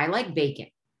I like baking.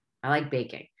 I like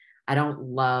baking. I don't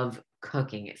love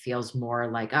cooking. It feels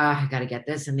more like, I got to get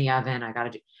this in the oven. I got to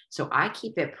do. So I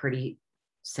keep it pretty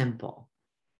simple.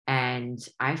 And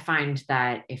I find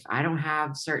that if I don't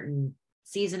have certain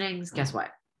seasonings, guess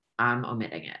what? I'm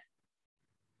omitting it,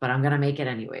 but I'm going to make it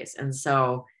anyways. And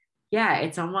so, yeah,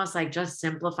 it's almost like just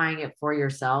simplifying it for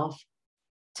yourself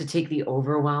to take the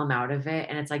overwhelm out of it.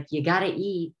 And it's like, you got to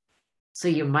eat, so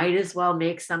you might as well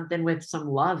make something with some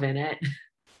love in it.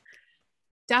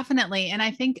 Definitely. And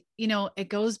I think, it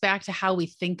goes back to how we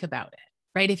think about it,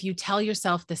 right? If you tell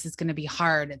yourself this is going to be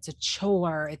hard, it's a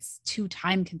chore, it's too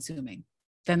time consuming,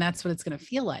 then that's what it's going to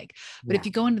feel like. But Yeah. if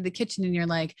you go into the kitchen and you're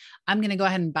like, I'm going to go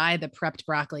ahead and buy the prepped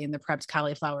broccoli and the prepped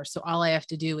cauliflower. So all I have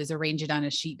to do is arrange it on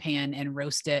a sheet pan and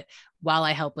roast it while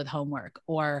I help with homework.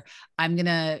 Or I'm going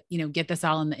to, get this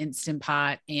all in the Instant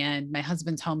Pot and my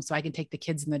husband's home so I can take the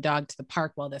kids and the dog to the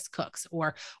park while this cooks,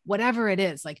 or whatever it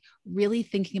is, like really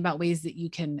thinking about ways that you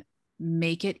can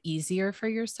make it easier for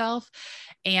yourself.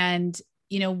 And,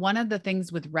 one of the things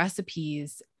with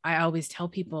recipes, I always tell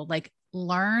people, like,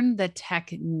 learn the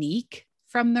technique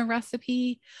from the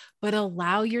recipe, but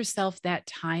allow yourself that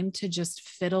time to just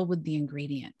fiddle with the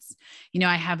ingredients.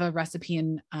 I have a recipe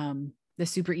in the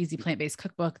Super Easy Plant-Based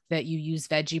Cookbook that you use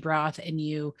veggie broth and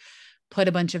you put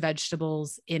a bunch of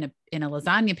vegetables in a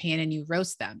lasagna pan and you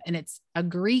roast them. And it's a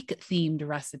Greek themed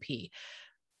recipe.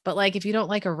 But like, if you don't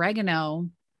like oregano,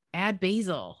 add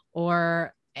basil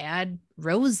or add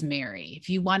rosemary. If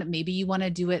you want, maybe you want to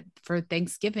do it for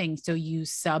Thanksgiving. So you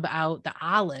sub out the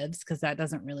olives, because that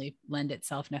doesn't really lend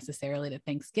itself necessarily to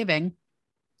Thanksgiving,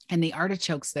 and the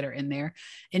artichokes that are in there.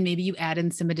 And maybe you add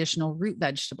in some additional root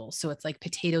vegetables. So it's like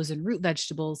potatoes and root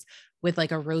vegetables with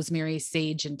like a rosemary,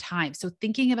 sage, and thyme. So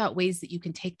thinking about ways that you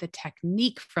can take the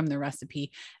technique from the recipe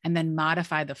and then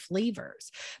modify the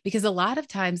flavors. Because a lot of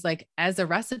times, like as a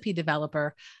recipe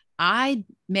developer, I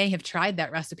may have tried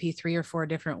that recipe 3 or 4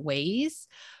 different ways,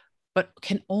 but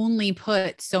can only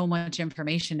put so much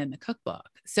information in the cookbook.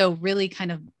 So really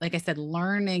kind of, like I said,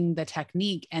 learning the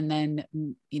technique and then,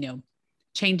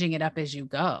 changing it up as you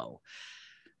go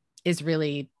is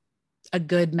really a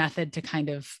good method to kind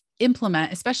of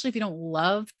implement, especially if you don't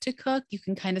love to cook. You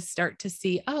can kind of start to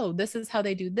see, oh, this is how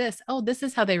they do this. Oh, this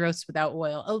is how they roast without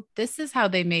oil. Oh, this is how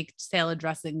they make salad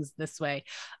dressings this way.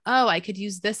 Oh, I could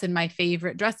use this in my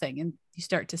favorite dressing. And you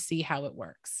start to see how it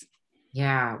works.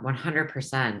 Yeah,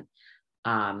 100%.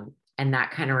 And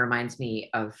that kind of reminds me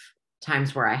of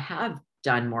times where I have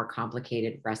done more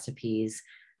complicated recipes,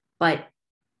 but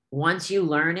once you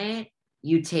learn it,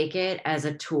 you take it as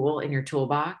a tool in your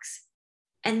toolbox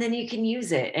and then you can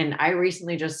use it. And I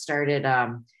recently just started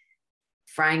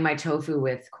frying my tofu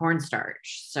with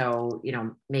cornstarch. So,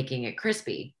 making it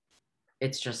crispy.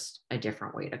 It's just a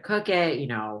different way to cook it,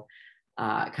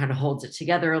 kind of holds it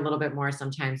together a little bit more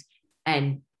sometimes.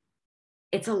 And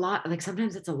it's a lot, like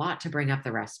sometimes it's a lot to bring up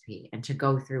the recipe and to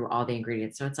go through all the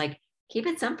ingredients. So it's like, keep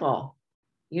it simple.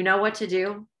 You know what to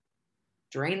do.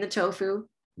 Drain the tofu,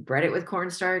 bread it with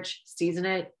cornstarch, season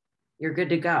it, you're good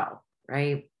to go,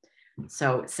 right?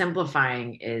 So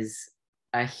simplifying is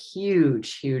a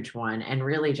huge, huge one. And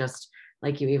really just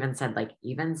like you even said, like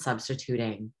even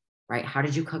substituting, right? How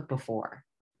did you cook before,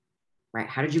 right?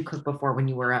 How did you cook before when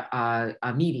you were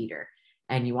a meat eater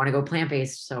and you want to go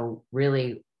plant-based? So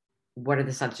really, what are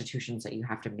the substitutions that you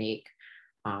have to make?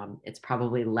 It's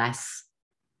probably less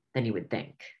than you would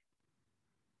think.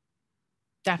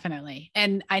 Definitely.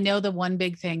 And I know the one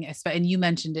big thing, and you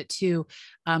mentioned it too,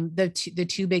 the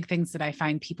two big things that I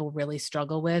find people really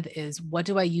struggle with is, what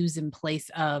do I use in place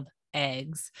of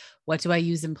eggs? What do I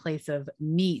use in place of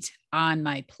meat on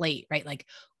my plate, right? Like,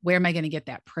 where am I going to get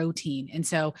that protein? And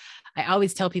so I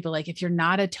always tell people, like, if you're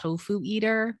not a tofu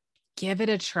eater, give it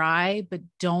a try, but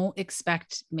don't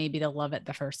expect maybe to love it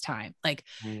the first time. Like,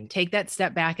 take that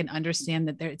step back and understand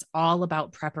that it's all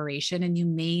about preparation, and you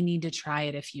may need to try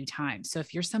it a few times. So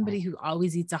if you're somebody who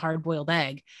always eats a hard-boiled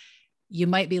egg, you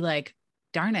might be like,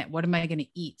 darn it, what am I going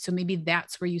to eat? So maybe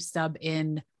that's where you sub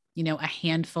in, a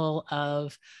handful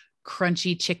of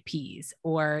crunchy chickpeas,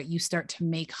 or you start to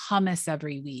make hummus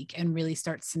every week and really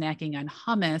start snacking on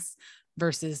hummus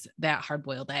versus that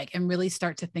hard-boiled egg, and really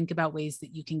start to think about ways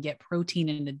that you can get protein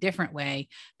in a different way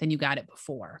than you got it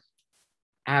before.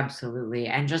 Absolutely.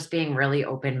 And just being really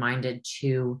open-minded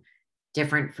to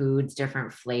different foods,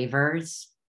 different flavors,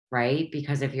 right?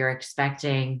 Because if you're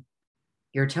expecting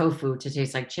your tofu to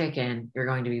taste like chicken, you're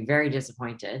going to be very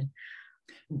disappointed.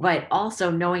 But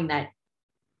also knowing that,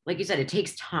 like you said, it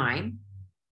takes time.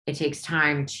 It takes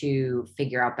time to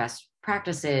figure out best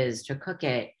practices to cook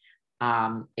it.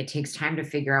 It takes time to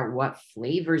figure out what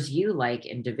flavors you like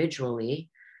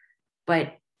individually,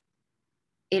 but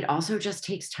it also just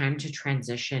takes time to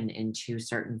transition into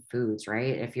certain foods,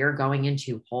 right? If you're going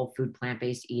into whole food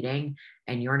plant-based eating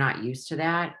and you're not used to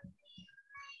that,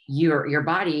 your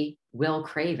body will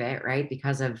crave it, right?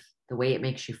 Because of the way it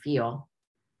makes you feel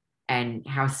and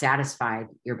how satisfied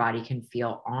your body can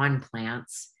feel on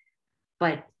plants,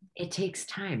 but it takes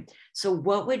time. So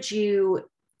what would you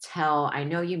tell? I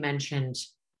know you mentioned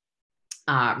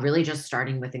really just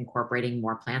starting with incorporating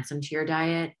more plants into your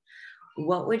diet.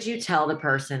 What would you tell the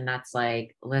person that's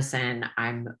like, listen,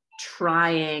 I'm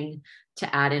trying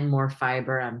to add in more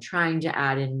fiber. I'm trying to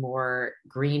add in more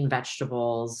green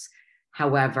vegetables.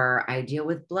 However, I deal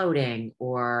with bloating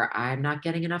or I'm not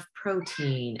getting enough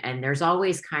protein. And there's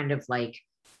always kind of like,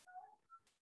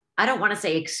 I don't want to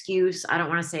say excuse, I don't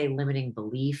want to say limiting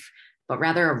belief, but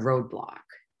rather a roadblock.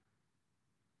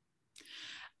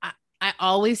 I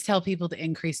always tell people to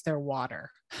increase their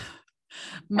water,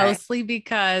 Okay. mostly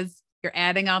because you're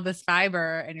adding all this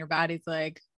fiber and your body's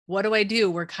like, what do I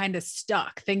do? We're kind of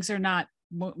stuck. Things are not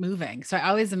moving. So I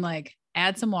always am like,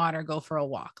 add some water, go for a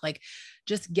walk, like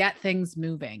just get things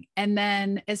moving. And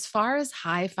then as far as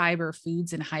high fiber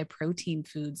foods and high protein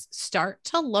foods, start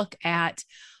to look at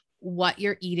what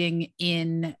you're eating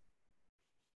in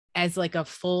as like a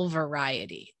full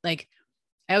variety. Like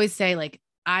I always say, like,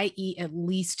 I eat at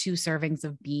least 2 servings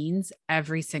of beans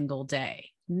every single day.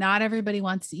 Not everybody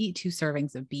wants to eat 2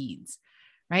 servings of beans,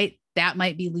 right? That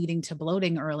might be leading to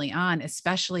bloating early on,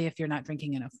 especially if you're not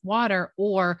drinking enough water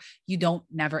or you don't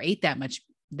never ate that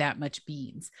much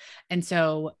beans. And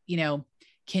so,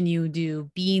 can you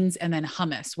do beans and then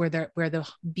hummus where the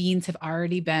beans have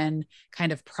already been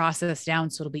kind of processed down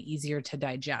so it'll be easier to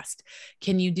digest?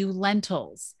 Can you do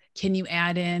lentils? Can you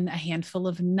add in a handful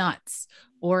of nuts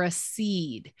or a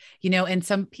seed? And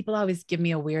some people always give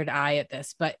me a weird eye at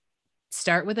this, but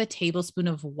start with a tablespoon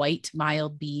of white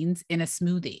mild beans in a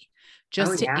smoothie Oh,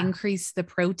 just to yeah. increase the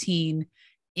protein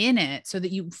in it so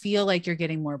that you feel like you're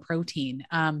getting more protein.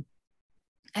 And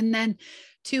then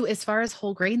too, as far as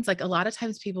whole grains, like a lot of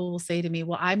times people will say to me,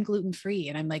 well, I'm gluten-free.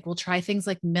 And I'm like, well, try things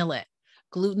like millet,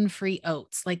 gluten-free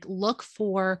oats, like look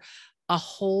for a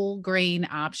whole grain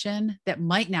option that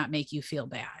might not make you feel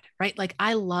bad, right? Like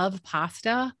I love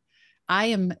pasta. I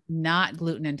am not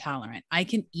gluten intolerant. I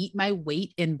can eat my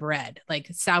weight in bread, like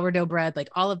sourdough bread, like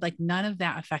all of like none of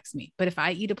that affects me. But if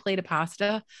I eat a plate of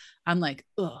pasta, I'm like,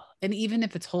 ugh. And even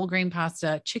if it's whole grain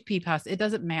pasta, chickpea pasta, it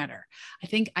doesn't matter. I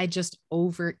think I just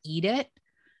overeat it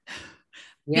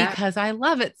Yeah. because I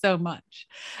love it so much.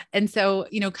 And so,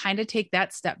 kind of take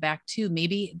that step back too.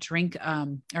 Maybe drink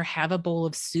or have a bowl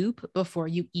of soup before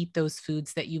you eat those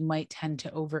foods that you might tend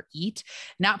to overeat,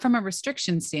 not from a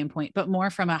restriction standpoint, but more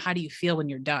from a how do you feel when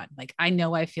you're done? Like, I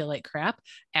know I feel like crap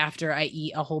after I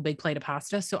eat a whole big plate of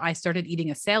pasta. So I started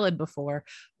eating a salad before,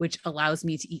 which allows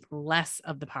me to eat less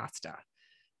of the pasta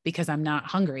because I'm not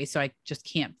hungry. So I just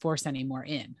can't force any more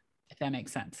in, if that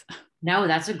makes sense. No,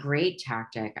 that's a great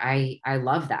tactic. I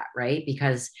love that, right?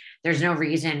 Because there's no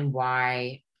reason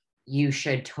why you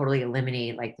should totally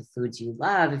eliminate like the foods you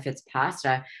love if it's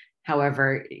pasta.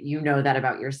 However, you know that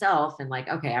about yourself and like,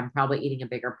 okay, I'm probably eating a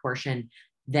bigger portion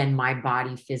than my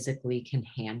body physically can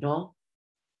handle.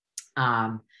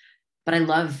 Um, but I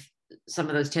love some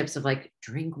of those tips of like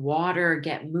drink water,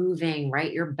 get moving,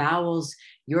 right? Your bowels,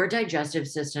 your digestive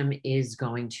system is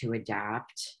going to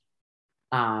adapt.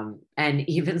 And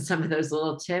even some of those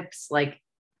little tips, like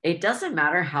it doesn't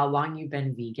matter how long you've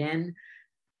been vegan.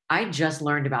 I just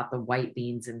learned about the white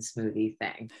beans and smoothie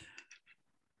thing.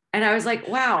 And I was like,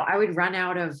 wow, I would run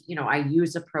out of, I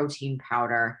use a protein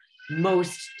powder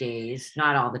most days,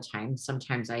 not all the time.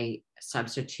 Sometimes I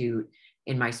substitute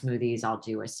in my smoothies. I'll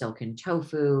do a silken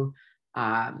tofu,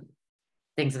 um,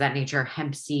 things of that nature,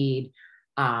 hemp seed.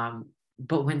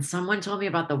 But when someone told me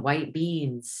about the white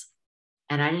beans,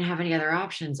 and I didn't have any other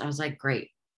options, I was like, great,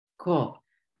 cool.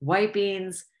 White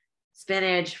beans,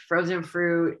 spinach, frozen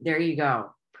fruit. There you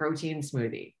go. Protein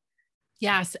smoothie.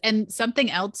 Yes. And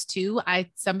something else too,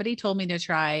 somebody told me to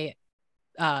try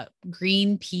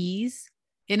green peas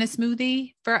in a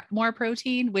smoothie for more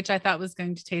protein, which I thought was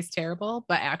going to taste terrible,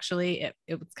 but actually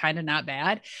it was kind of not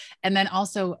bad. And then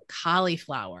also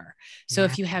cauliflower. So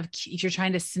Yeah. if you're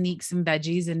trying to sneak some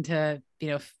veggies into,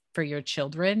 for your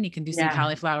children, you can do some Yeah.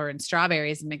 cauliflower and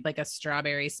strawberries and make like a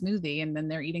strawberry smoothie. And then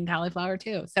they're eating cauliflower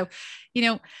too. So, you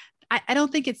know, I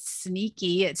don't think it's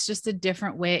sneaky. It's just a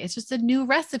different way. It's just a new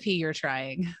recipe you're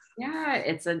trying. Yeah.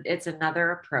 It's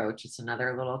another approach. It's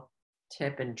another little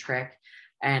tip and trick.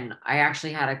 And I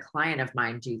actually had a client of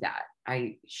mine do that.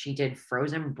 She did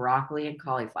frozen broccoli and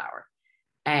cauliflower.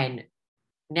 And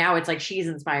now it's like she's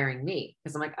inspiring me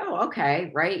because I'm like, oh, okay,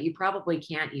 right. You probably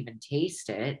can't even taste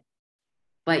it,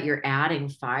 but you're adding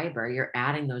fiber, you're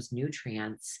adding those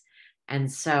nutrients.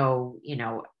 And so,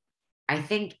 I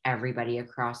think everybody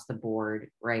across the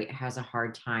board, right, has a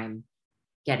hard time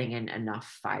getting in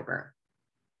enough fiber.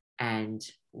 And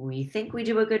we think we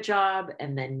do a good job.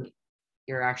 And then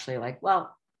you're actually like,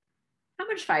 well, how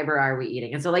much fiber are we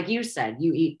eating? And so, like you said,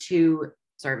 you eat 2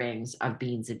 servings of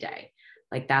beans a day.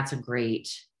 Like, that's a great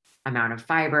amount of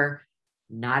fiber.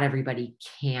 Not everybody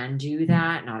can do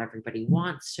that. Not everybody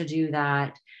wants to do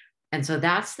that. And so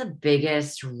that's the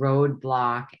biggest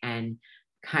roadblock and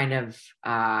kind of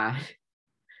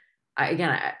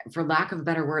for lack of a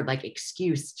better word, like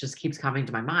excuse just keeps coming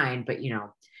to my mind. But,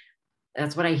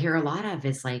 that's what I hear a lot of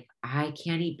is like, I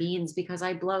can't eat beans because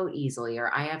I bloat easily, or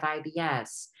I have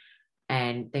IBS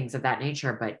and things of that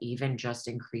nature. But even just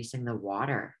increasing the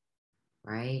water,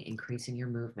 right? Increasing your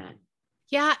movement.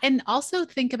 Yeah. And also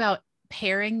think about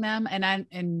pairing them. And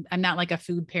I'm not like a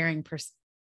food pairing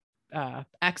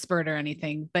expert or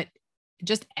anything, but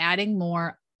just adding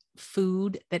more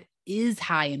food that is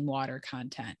high in water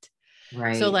content. So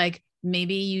Right. like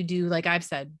maybe you do, like I've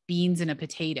said, beans and a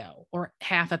potato or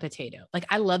half a potato. Like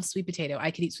I love sweet potato. I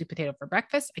could eat sweet potato for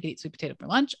breakfast. I could eat sweet potato for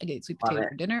lunch. I could eat sweet Love potato it.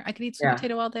 for dinner. I could eat sweet Yeah.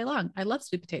 potato all day long. I love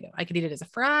sweet potato. I could eat it as a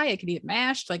fry. I could eat it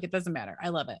mashed. Like it doesn't matter. I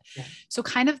love it. Yeah. So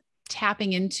kind of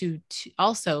tapping into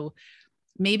also,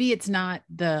 maybe it's not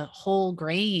the whole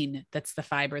grain that's the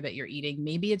fiber that you're eating.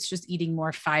 Maybe it's just eating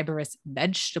more fibrous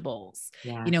vegetables.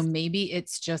 Yes. Maybe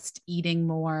it's just eating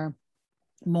more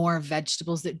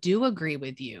vegetables that do agree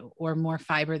with you, or more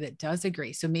fiber that does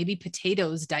agree. So maybe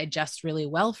potatoes digest really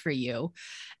well for you.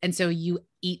 And so you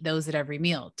eat those at every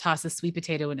meal. Toss a sweet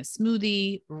potato in a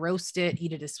smoothie, roast it,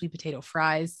 eat it as sweet potato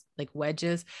fries, like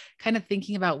wedges, kind of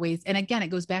thinking about ways. And again, it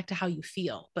goes back to how you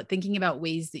feel, but thinking about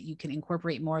ways that you can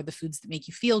incorporate more of the foods that make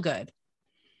you feel good.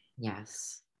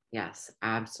 Yes. Yes,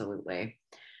 absolutely.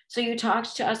 So you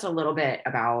talked to us a little bit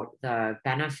about the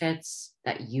benefits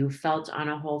that you felt on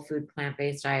a whole food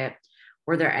plant-based diet.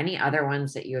 Were there any other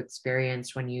ones that you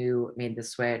experienced when you made the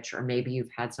switch, or maybe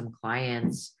you've had some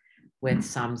clients with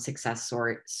some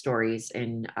stories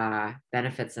and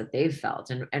benefits that they've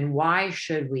felt, and why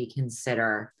should we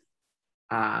consider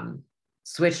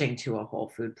switching to a whole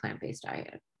food plant-based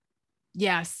diet?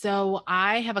 Yeah. So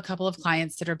I have a couple of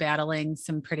clients that are battling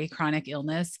some pretty chronic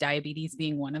illness, diabetes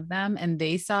being one of them, and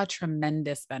they saw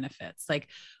tremendous benefits. Like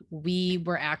we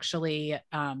were actually,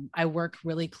 I work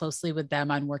really closely with them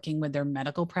on working with their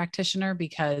medical practitioner,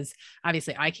 because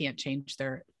obviously I can't change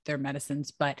their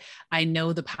medicines, but I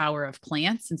know the power of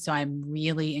plants. And so I'm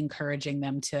really encouraging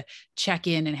them to check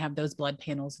in and have those blood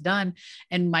panels done.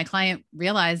 And my client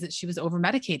realized that she was over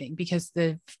medicating because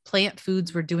the plant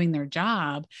foods were doing their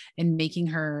job and making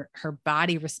her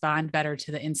body respond better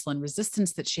to the insulin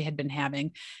resistance that she had been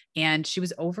having. And she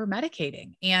was over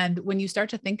medicating. And when you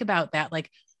start to think about that, like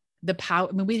the power,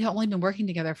 I mean, we've only been working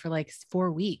together for like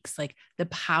 4 weeks. Like the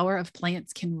power of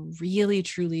plants can really,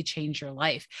 truly change your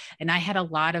life. And I had a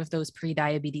lot of those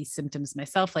pre-diabetes symptoms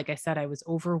myself. Like I said, I was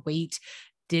overweight,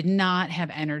 did not have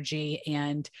energy,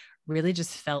 and really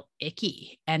just felt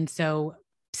icky. And so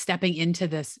stepping into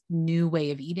this new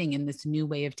way of eating and this new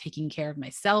way of taking care of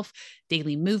myself,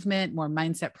 daily movement, more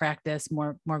mindset practice,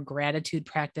 more gratitude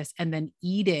practice, and then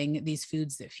eating these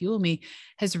foods that fuel me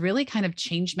has really kind of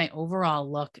changed my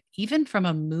overall look, even from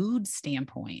a mood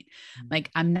standpoint. Like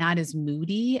I'm not as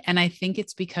moody. And I think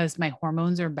it's because my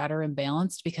hormones are better and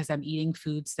balanced because I'm eating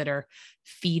foods that are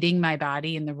feeding my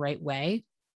body in the right way.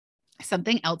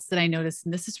 Something else that I noticed,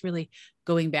 and this is really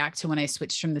going back to when I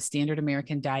switched from the standard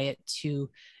American diet to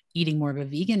eating more of a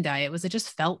vegan diet, was I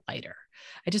just felt lighter.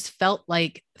 I just felt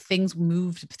like things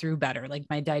moved through better, like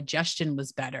my digestion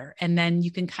was better. And then you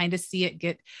can kind of see it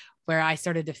get where I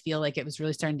started to feel like it was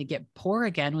really starting to get poor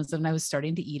again, was when I was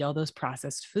starting to eat all those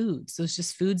processed foods. Those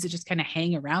just foods that just kind of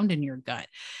hang around in your gut.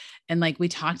 And like we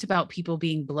talked about people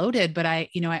being bloated, but I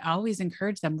always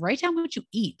encourage them, write down what you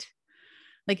eat.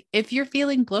 Like if you're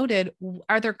feeling bloated,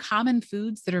 are there common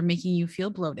foods that are making you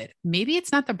feel bloated? Maybe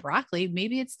it's not the broccoli,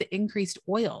 maybe it's the increased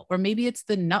oil, or maybe it's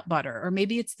the nut butter, or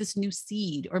maybe it's this new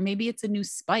seed, or maybe it's a new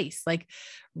spice. Like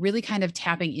really kind of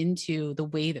tapping into the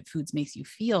way that foods makes you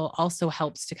feel also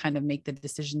helps to kind of make the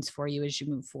decisions for you as you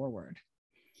move forward.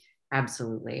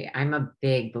 Absolutely. I'm a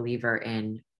big believer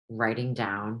in writing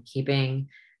down, keeping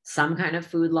some kind of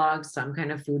food log, some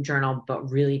kind of food journal,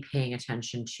 but really paying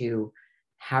attention to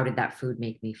how did that food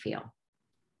make me feel?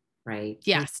 Right.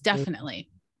 Yes,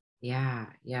 definitely. Yeah.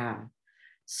 Yeah.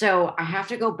 So I have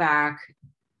to go back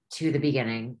to the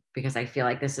beginning because I feel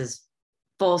like this is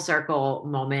full circle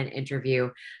moment interview.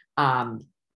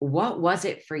 What was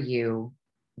it for you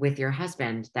with your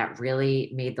husband that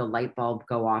really made the light bulb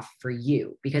go off for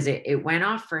you? Because it went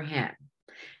off for him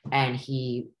and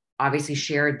he obviously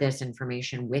shared this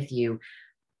information with you,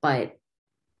 but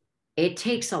it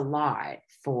takes a lot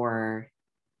for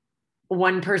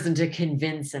one person to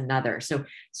convince another. So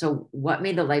what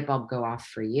made the light bulb go off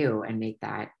for you and make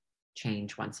that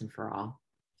change once and for all?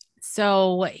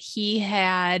 So he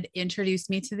had introduced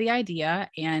me to the idea,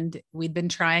 and we'd been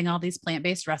trying all these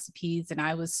plant-based recipes, and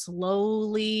I was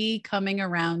slowly coming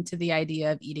around to the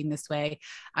idea of eating this way.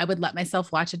 I would let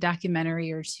myself watch a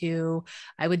documentary or two.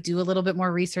 I would do a little bit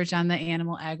more research on the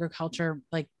animal agriculture,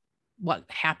 like what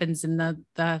happens in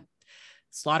the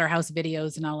slaughterhouse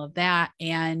videos and all of that.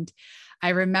 And I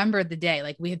remember the day,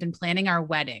 like we had been planning our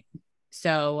wedding.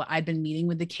 So I'd been meeting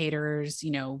with the caterers,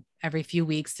 every few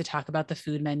weeks to talk about the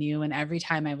food menu. And every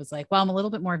time I was like, well, I'm a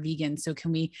little bit more vegan. So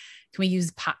can we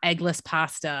use eggless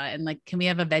pasta? And like, can we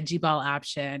have a veggie ball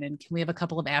option? And can we have a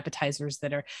couple of appetizers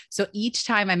so each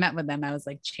time I met with them, I was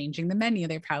like changing the menu.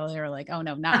 They probably were like, oh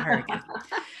no, not her again.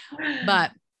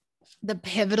 But the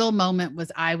pivotal moment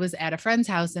was I was at a friend's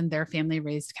house and their family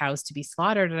raised cows to be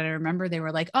slaughtered. And I remember they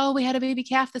were like, oh, we had a baby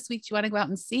calf this week. Do you want to go out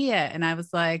and see it? And I was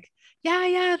like,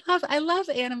 yeah, I love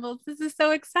animals. This is so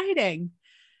exciting.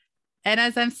 And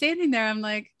as I'm standing there, I'm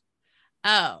like,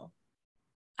 oh,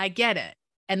 I get it.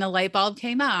 And the light bulb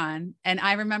came on. And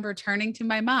I remember turning to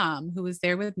my mom who was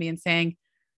there with me and saying,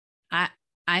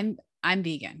 I'm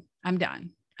vegan. I'm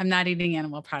done. I'm not eating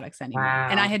animal products anymore. Wow.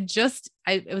 And I had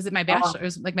it was at my bachelor, it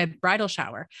was like my bridal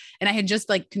shower. And I had just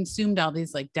like consumed all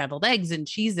these like deviled eggs and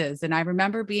cheeses. And I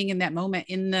remember being in that moment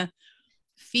in the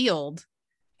field.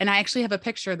 And I actually have a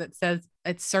picture that says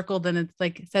it's circled and it's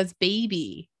like, it says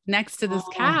baby next to this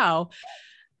cow.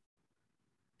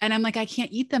 And I'm like, I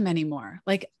can't eat them anymore.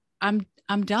 Like I'm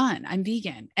done. I'm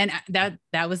vegan. And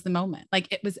that was the moment.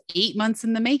 Like it was 8 months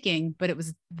in the making, but it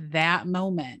was that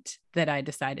moment that I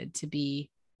decided to be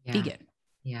vegan.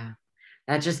 Yeah.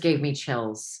 That just gave me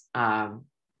chills.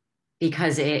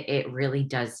 Because it really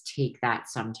does take that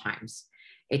sometimes.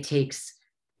 It takes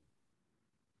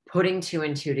putting 2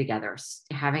 and 2 together,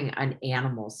 having an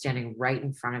animal standing right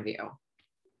in front of you,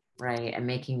 right? And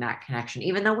making that connection,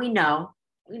 even though we know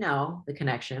the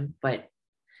connection, but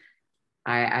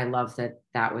I love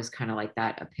that was kind of like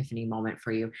that epiphany moment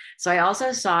for you. So I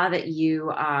also saw that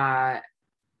you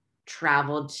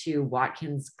traveled to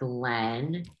Watkins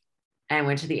Glen and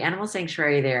went to the animal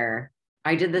sanctuary there.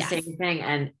 I did the same thing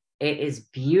and it is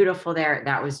beautiful there.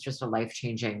 That was just a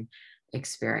life-changing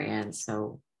experience.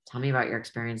 So tell me about your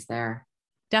experience there.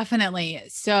 Definitely.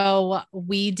 So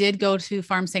we did go to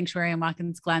Farm Sanctuary in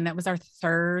Watkins Glen. That was our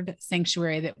third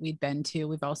sanctuary that we'd been to.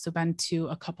 We've also been to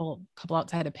a couple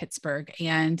outside of Pittsburgh.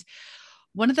 And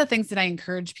one of the things that I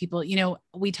encourage people,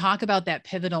 we talk about that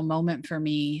pivotal moment for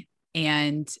me.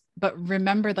 But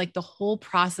remember, like the whole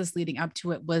process leading up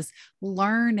to it was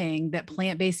learning that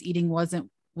plant-based eating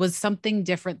was something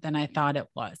different than I thought it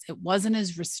was. It wasn't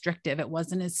as restrictive. It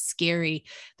wasn't as scary.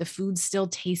 The food still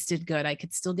tasted good. I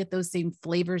could still get those same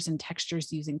flavors and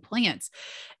textures using plants.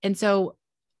 And so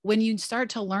when you start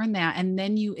to learn that, and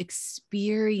then you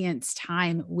experience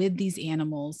time with these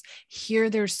animals, hear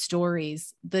their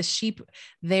stories, the sheep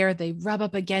there, they rub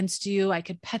up against you. I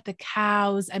could pet the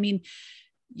cows. I mean,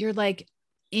 you're like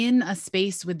in a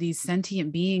space with these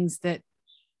sentient beings that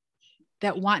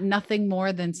want nothing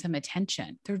more than some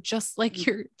attention. They're just like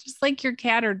your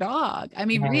cat or dog. I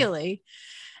mean, really.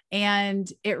 And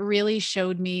it really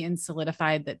showed me and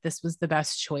solidified that this was the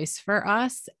best choice for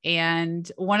us.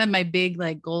 And one of my big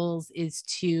goals is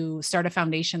to start a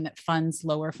foundation that funds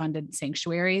lower funded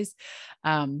sanctuaries,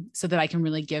 so that I can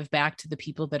really give back to the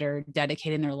people that are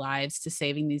dedicating their lives to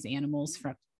saving these animals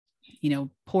from,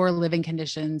 poor living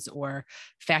conditions or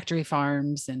factory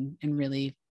farms, and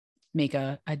really make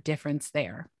a difference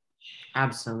there.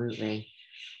 Absolutely.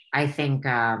 I think,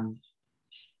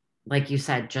 like you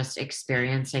said, just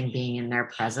experiencing being in their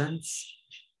presence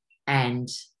and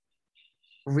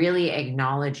really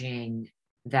acknowledging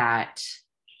that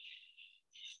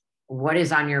what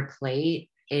is on your plate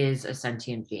is a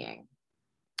sentient being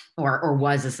or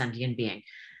was a sentient being.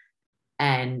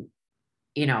 And,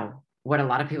 what a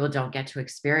lot of people don't get to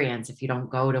experience if you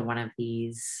don't go to one of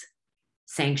these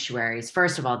sanctuaries.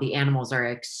 First of all, the animals are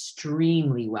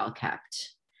extremely well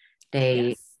kept.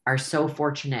 They are so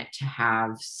fortunate to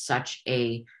have such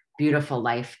a beautiful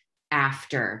life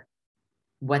after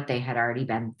what they had already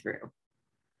been through.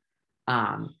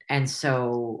 And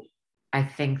so I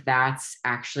think that's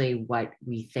actually what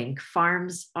we think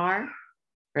farms are,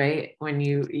 right? When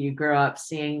you grow up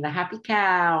seeing the happy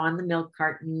cow on the milk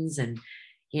cartons and,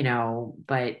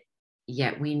 but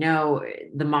yet we know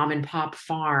the mom and pop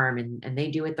farm and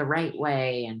they do it the right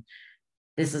way. And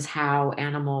this is how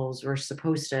animals were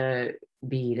supposed to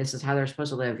be. This is how they're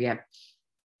supposed to live. Yet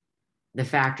the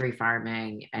factory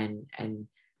farming and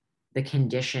the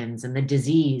conditions and the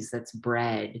disease that's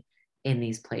bred in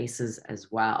these places as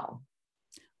well.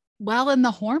 Well, and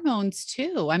the hormones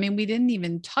too. I mean, we didn't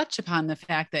even touch upon the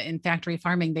fact that in factory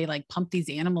farming, they pump these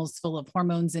animals full of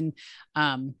hormones and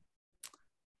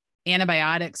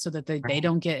antibiotics so that they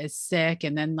don't get as sick.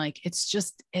 And then like, it's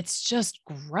just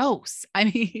gross.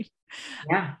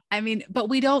 Yeah. But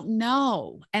we don't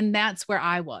know. And that's where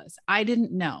I was. I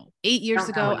didn't know. 8 years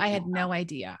Don't know ago, what I you had don't no know.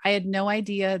 idea. I had no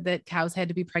idea that cows had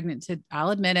to be pregnant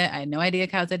I'll admit it. I had no idea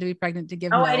cows had to be pregnant to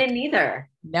give Oh, I milk. didn't either.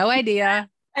 No idea.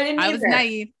 I didn't I was either.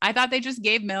 naive. I thought they just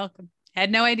gave milk. Had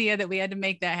no idea that we had to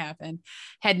make that happen.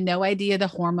 Had no idea the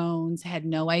hormones, had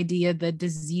no idea the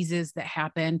diseases that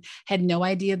happen, had no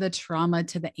idea the trauma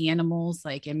to the animals.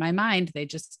 Like in my mind,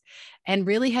 and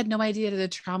really had no idea the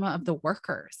trauma of the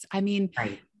workers.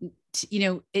 Right.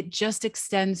 It just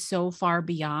extends so far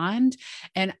beyond.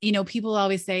 And, people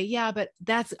always say, yeah, but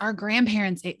that's our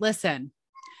grandparents. Listen,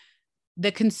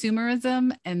 the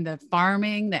consumerism and the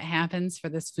farming that happens for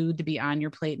this food to be on your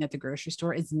plate and at the grocery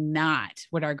store is not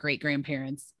what our great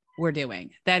grandparents were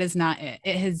doing. That is not it.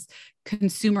 It has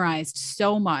consumerized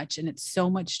so much, and it's so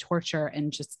much torture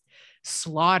and just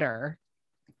slaughter.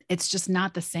 It's just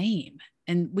not the same.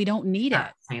 And we don't need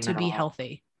it to be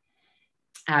healthy.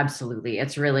 Absolutely.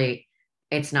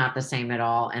 It's not the same at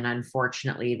all. And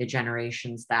unfortunately, the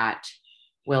generations that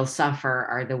will suffer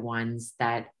are the ones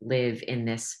that live in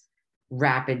this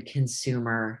rapid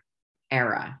consumer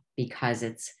era, because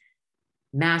it's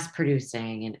mass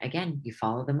producing. And again, you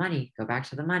follow the money, go back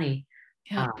to the money.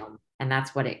 Yeah. And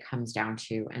that's what it comes down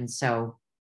to. And so,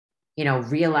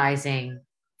 realizing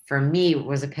for me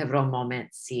was a pivotal moment,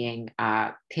 seeing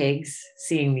pigs,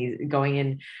 seeing these going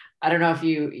in. I don't know if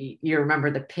you remember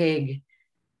the pig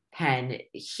pen,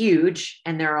 huge,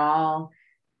 and they're all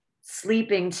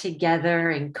sleeping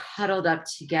together and cuddled up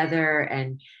together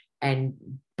and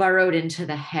burrowed into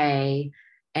the hay,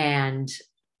 and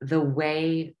the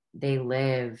way they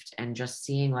lived, and just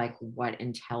seeing like what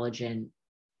intelligent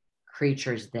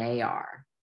creatures they are.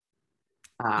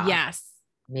 Yes.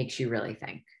 Makes you really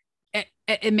think.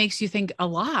 It makes you think a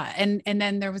lot. And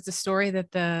then there was a story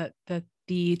that the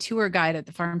tour guide at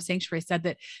the farm sanctuary said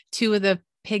that two of the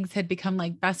pigs had become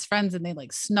like best friends, and they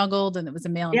like snuggled, and it was a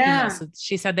male and female. So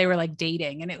she said they were like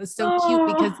dating, and it was so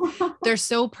cute because they're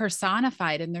so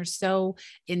personified and they're so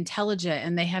intelligent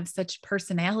and they have such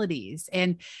personalities.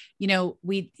 And,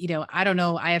 I don't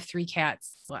know, I have 3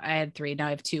 cats. Well, I had 3, now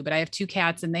I have 2, but I have 2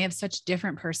 cats, and they have such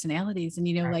different personalities. And,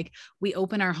 Right. like we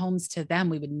open our homes to them.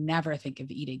 We would never think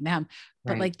of eating them,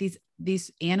 but Right. like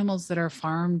these animals that are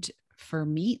farmed for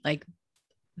meat, like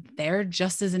they're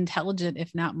just as intelligent,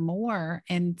 if not more,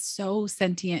 and so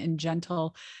sentient and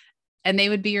gentle. And they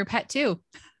would be your pet too.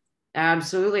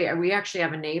 Absolutely. We actually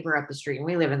have a neighbor up the street, and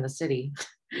we live in the city.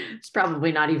 It's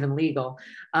probably not even legal.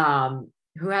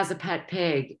 Who has a pet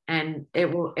pig, and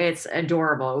it's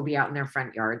adorable. It will be out in their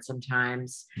front yard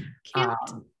sometimes. Cute.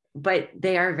 But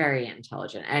they are very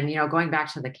intelligent. And, going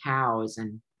back to the cows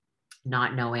and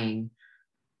not knowing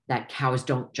that cows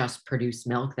don't just produce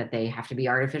milk, that they have to be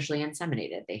artificially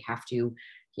inseminated. They have to,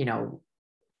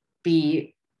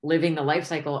 be living the life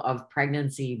cycle of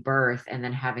pregnancy, birth, and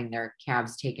then having their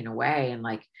calves taken away. And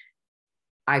like,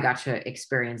 I got to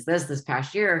experience this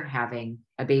past year, having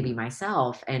a baby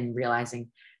myself, and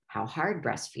realizing how hard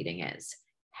breastfeeding is,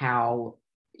 how,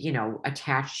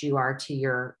 attached you are to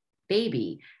your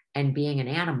baby, and being an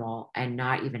animal and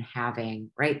not even having,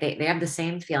 right. They have the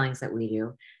same feelings that we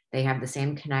do. They have the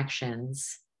same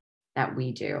connections that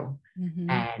we do. Mm-hmm.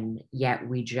 And yet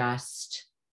we just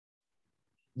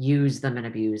use them and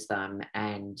abuse them.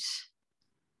 And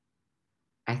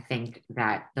I think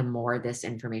that the more this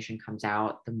information comes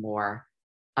out, the more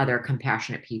other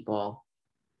compassionate people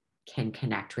can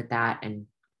connect with that and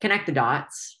connect the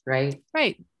dots, right?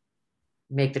 Right.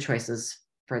 Make the choices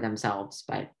for themselves.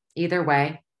 But either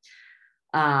way,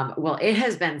 well, it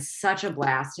has been such a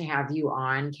blast to have you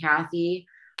on, Kathy.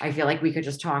 I feel like we could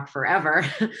just talk forever.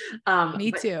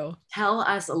 Me too. Tell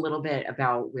us a little bit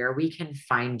about where we can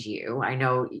find you. I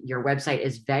know your website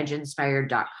is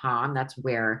veginspired.com. That's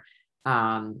where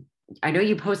I know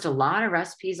you post a lot of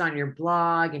recipes on your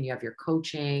blog, and you have your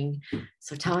coaching.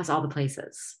 So tell us all the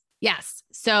places. Yes.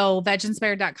 So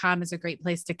veginspired.com is a great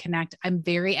place to connect. I'm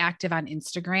very active on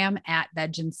Instagram at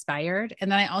veginspired.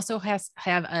 And then I also have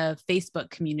a Facebook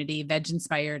community,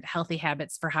 Veginspired Healthy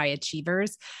Habits for High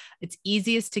Achievers. It's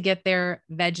easiest to get there,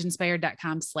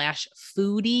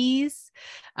 veginspired.com/foodies.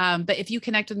 But if you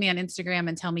connect with me on Instagram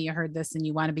and tell me you heard this and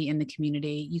you want to be in the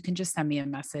community, you can just send me a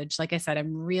message. Like I said,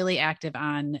 I'm really active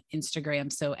on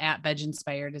Instagram. So at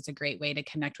Veginspired is a great way to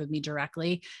connect with me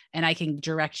directly, and I can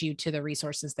direct you to the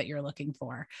resources that you're looking for.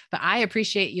 But I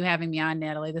appreciate you having me on,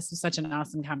 Natalie. This was such an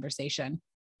awesome conversation.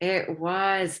 It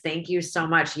was. Thank you so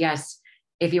much. Yes.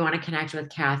 If you want to connect with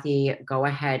Kathy, go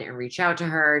ahead and reach out to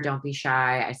her. Don't be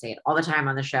shy. I say it all the time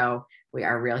on the show. We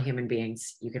are real human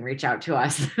beings. You can reach out to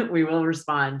us. We will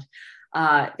respond.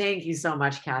 Thank you so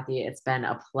much, Kathy. It's been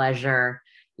a pleasure.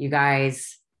 You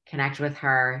guys connect with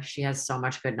her. She has so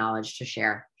much good knowledge to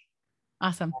share.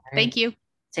 Awesome. Right. Thank you.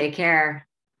 Take care.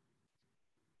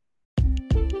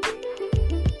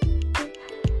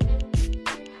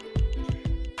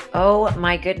 Oh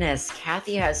my goodness.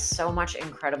 Kathy has so much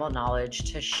incredible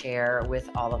knowledge to share with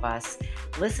all of us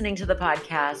listening to the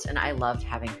podcast, and I loved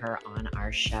having her on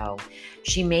our show.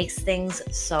 She makes things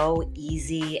so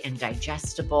easy and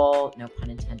digestible, no pun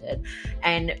intended,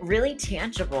 and really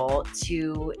tangible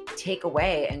to take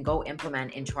away and go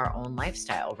implement into our own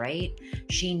lifestyle, right?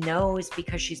 She knows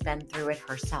because she's been through it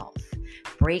herself.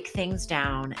 Break things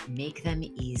down, make them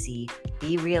easy,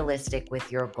 be realistic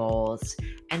with your goals,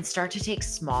 and start to take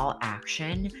small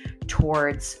action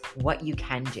towards what you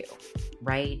can do,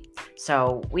 right?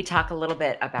 So we talk a little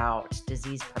bit about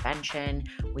disease prevention.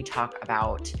 We talk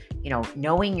about,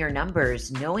 knowing your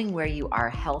numbers, knowing where you are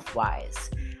health-wise,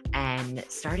 and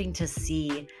starting to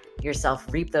see yourself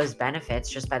reap those benefits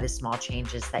just by the small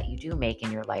changes that you do make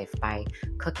in your life by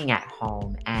cooking at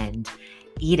home and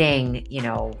eating,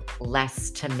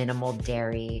 less to minimal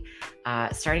dairy,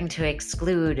 starting to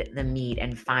exclude the meat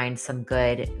and find some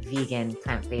good vegan,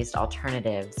 plant-based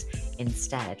alternatives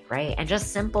instead, right? And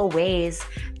just simple ways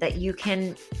that you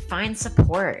can find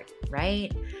support,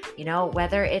 right?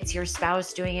 Whether it's your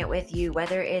spouse doing it with you,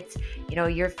 whether it's,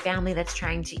 your family that's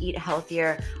trying to eat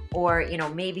healthier, or,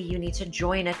 maybe you need to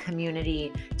join a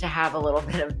community to have a little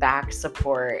bit of back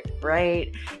support,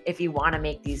 right? If you want to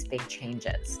make these big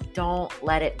changes, don't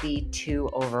let it be too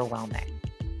overwhelming.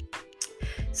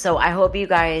 So I hope you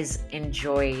guys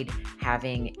enjoyed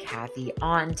having Kathy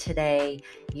on today.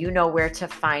 You know where to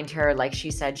find her. Like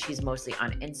she said, she's mostly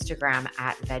on Instagram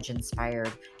at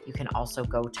VegInspired. You can also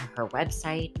go to her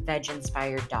website,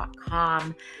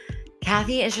 veginspired.com.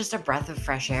 Kathy is just a breath of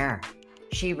fresh air.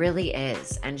 She really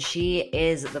is. And she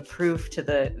is the proof to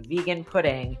the vegan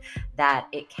pudding that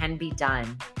it can be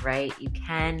done, right? You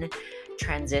can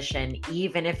transition.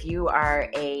 Even if you are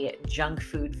a junk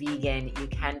food vegan, you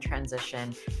can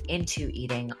transition into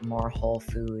eating more whole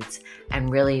foods and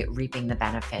really reaping the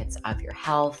benefits of your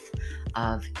health,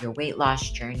 of your weight loss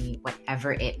journey,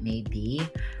 whatever it may be.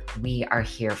 We are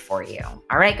here for you.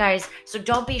 All right, guys. So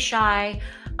don't be shy.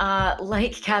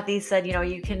 Like Kathy said,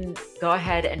 you can go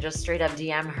ahead and just straight up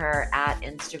DM her at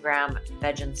Instagram,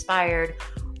 VegInspired.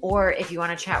 Or if you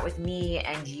want to chat with me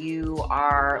and you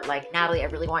are like, Natalie, I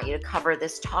really want you to cover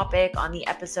this topic on the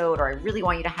episode, or I really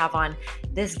want you to have on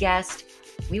this guest,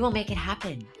 we will make it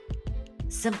happen.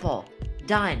 Simple.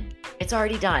 Done. It's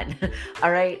already done.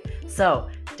 All right. So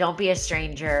don't be a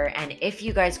stranger. And if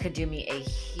you guys could do me a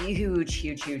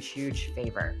huge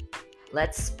favor,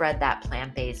 let's spread that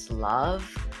plant-based love,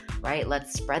 right?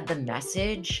 Let's spread the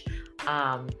message.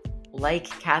 Like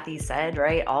Kathy said,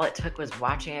 right? All it took was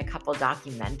watching a couple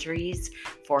documentaries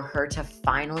for her to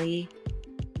finally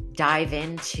dive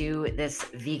into this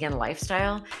vegan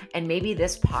lifestyle. And maybe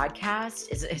this podcast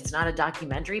it's not a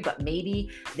documentary, but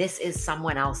maybe this is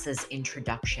someone else's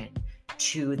introduction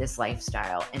to this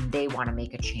lifestyle and they want to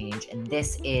make a change. And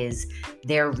this is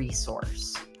their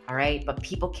resource. All right. But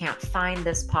people can't find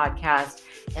this podcast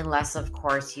unless, of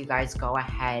course, you guys go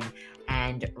ahead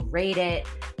and rate it,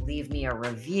 leave me a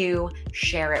review,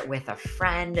 share it with a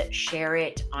friend, share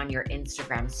it on your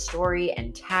Instagram story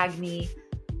and tag me.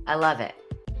 I love it.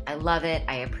 I love it.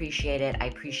 I appreciate it. I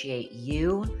appreciate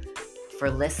you for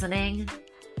listening,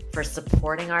 for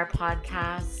supporting our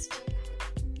podcast.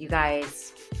 You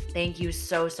guys, thank you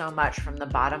so much from the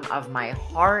bottom of my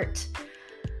heart.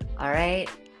 All right.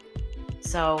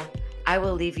 So I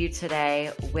will leave you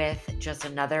today with just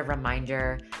another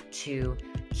reminder to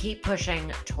keep pushing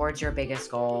towards your biggest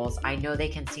goals. I know they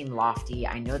can seem lofty.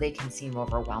 I know they can seem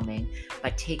overwhelming,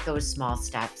 but take those small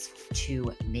steps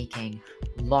to making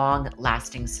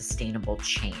long-lasting, sustainable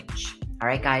change. All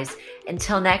right, guys,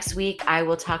 until next week, I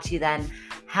will talk to you then.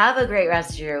 Have a great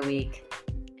rest of your week.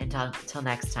 Until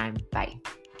next time, bye.